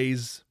that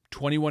weighs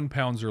 21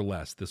 pounds or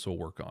less, this will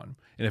work on.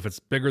 And if it's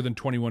bigger than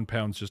 21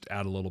 pounds, just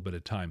add a little bit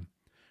of time.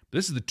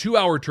 This is the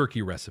 2-hour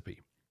turkey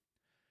recipe.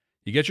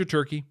 You get your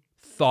turkey,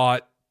 thaw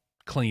it,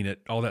 clean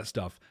it, all that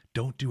stuff.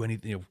 Don't do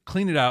anything,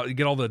 clean it out. You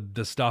get all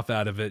the stuff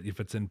out of it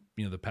if it's in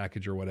the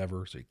package or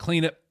whatever. So you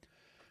clean it,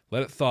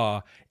 let it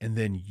thaw, and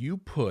then you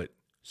put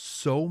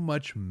so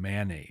much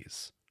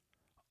mayonnaise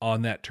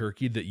on that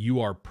turkey that you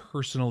are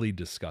personally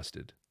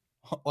disgusted.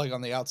 Like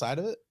on the outside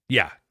of it?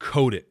 Yeah,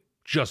 coat it.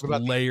 Just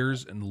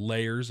layers and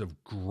layers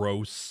of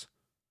gross,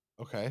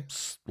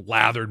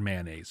 slathered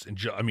mayonnaise. And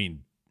I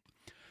mean,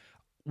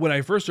 when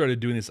I first started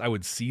doing this, I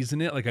would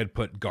season it. Like I'd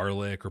put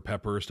garlic or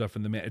pepper or stuff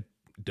in the mayonnaise.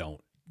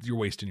 Don't. You're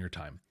wasting your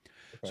time.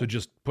 Okay. So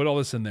just put all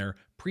this in there.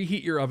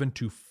 Preheat your oven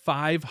to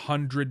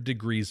 500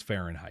 degrees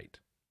Fahrenheit.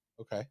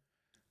 Okay.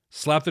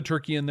 Slap the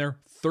turkey in there.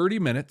 30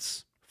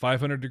 minutes,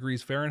 500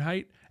 degrees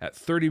Fahrenheit. At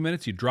 30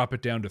 minutes, you drop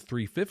it down to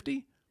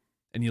 350,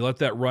 and you let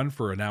that run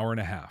for an hour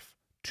and a half.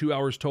 2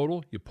 hours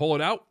total. You pull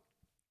it out.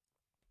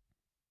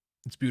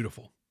 It's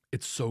beautiful.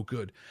 It's so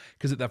good.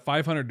 Because at that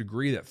 500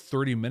 degree, that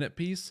 30-minute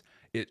piece,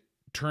 it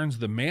turns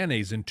the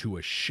mayonnaise into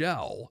a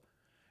shell,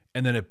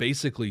 and then it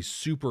basically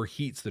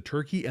superheats the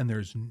turkey, and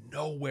there's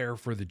nowhere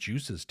for the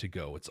juices to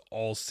go. It's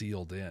all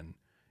sealed in.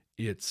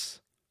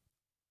 It's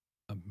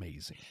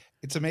amazing.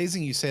 It's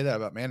amazing you say that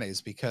about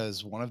mayonnaise,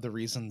 because one of the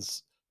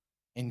reasons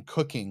in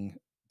cooking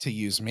to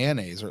use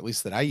mayonnaise, or at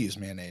least that I use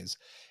mayonnaise,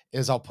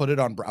 is I'll put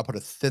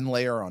a thin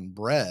layer on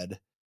bread.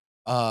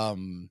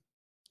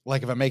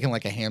 Like if I'm making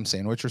like a ham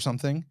sandwich or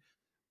something,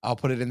 I'll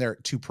put it in there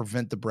to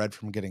prevent the bread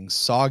from getting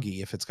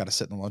soggy if it's got to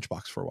sit in the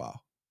lunchbox for a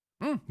while.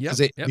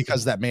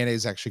 Because that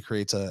mayonnaise actually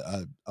creates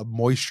a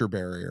moisture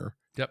barrier.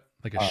 Yep,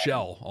 like a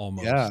shell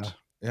almost.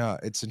 Yeah.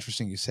 It's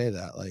interesting you say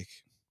that. Like,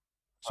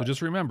 so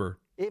just remember,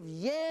 if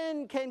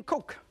Yen can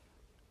cook,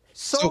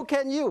 so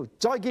can you.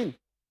 Jogging.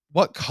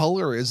 What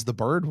color is the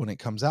bird when it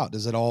comes out?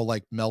 Does it all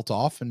like melt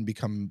off and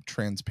become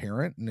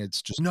transparent, and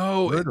it's just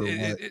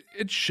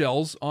it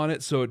shells on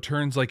it, so it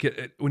turns like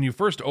it when you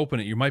first open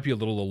it, you might be a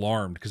little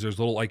alarmed because there's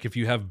little, like if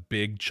you have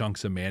big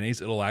chunks of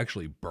mayonnaise, it'll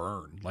actually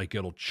burn, like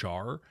it'll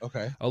char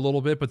a little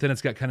bit, but then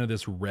it's got kind of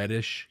this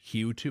reddish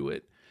hue to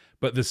it.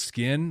 But the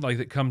skin, like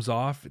that comes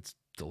off, it's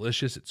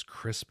delicious, it's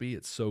crispy,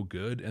 it's so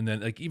good. And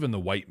then like even the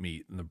white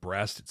meat and the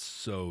breast, it's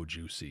so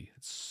juicy,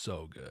 it's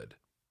so good.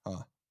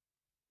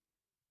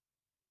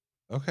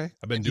 Okay.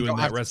 I've been doing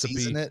that recipe.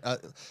 Do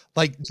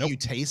you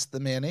taste the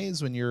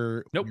mayonnaise when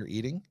you're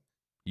eating?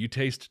 You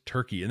taste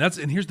turkey. And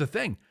here's the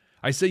thing.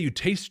 I say you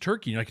taste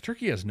turkey. You're like,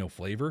 turkey has no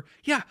flavor.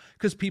 Yeah,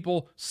 because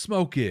people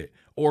smoke it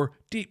or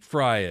deep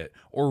fry it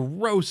or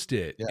roast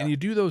it. Yeah. And you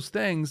do those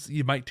things,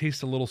 you might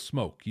taste a little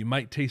smoke. You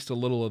might taste a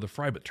little of the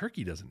fry, but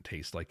turkey doesn't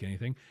taste like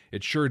anything.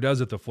 It sure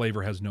does if the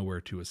flavor has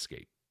nowhere to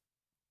escape.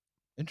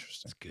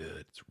 Interesting. It's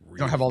good. It's really you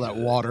don't have all that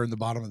water in the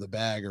bottom of the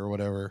bag or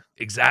whatever.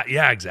 Exactly.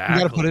 Yeah, exactly.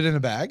 You got to put it in a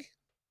bag?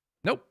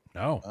 Nope.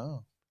 No.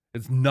 Oh.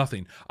 It's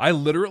nothing. I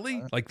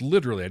literally, I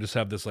just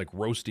have this like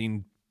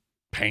roasting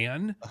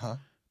pan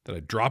that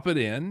I drop it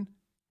in,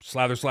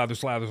 slather,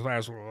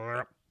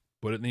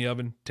 put it in the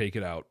oven, take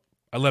it out.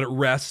 I let it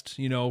rest,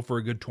 for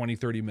a good 20,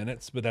 30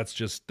 minutes, but that's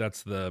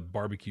the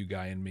barbecue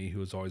guy in me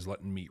who is always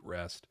letting meat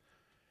rest.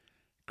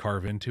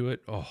 Carve into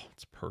it. Oh,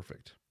 it's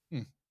perfect.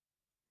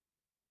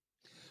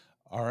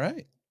 All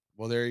right.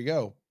 Well, there you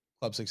go.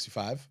 Club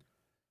 65.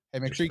 Hey,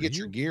 make sure you get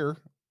your gear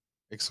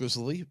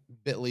exclusively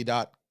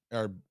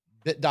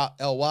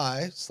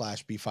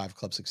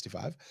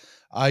bit.ly/B5Club65.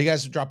 You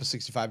guys drop a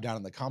 65 down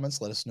in the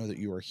comments. Let us know that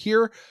you are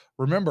here.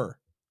 Remember,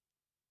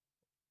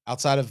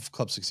 outside of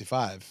Club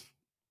 65,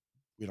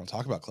 we don't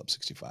talk about Club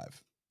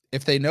 65.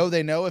 If they know,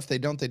 they know. If they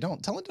don't, they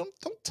don't. Don't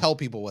tell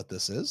people what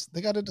this is.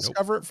 They got to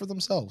discover it for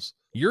themselves.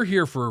 You're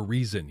here for a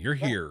reason. You're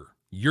here.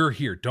 You're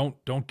here.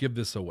 Don't give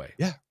this away.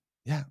 Yeah.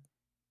 Yeah.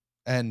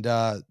 And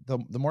the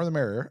more the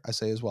merrier, I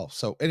say as well.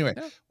 So anyway,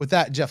 with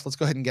that, Jeff, let's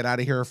go ahead and get out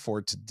of here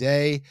for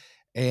today.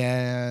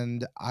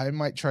 And I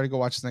might try to go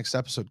watch the next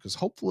episode because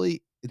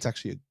hopefully it's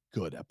actually a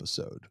good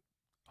episode.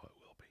 Oh, it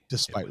will be.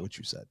 Despite what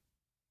you said.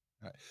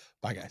 All right.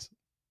 Bye, guys.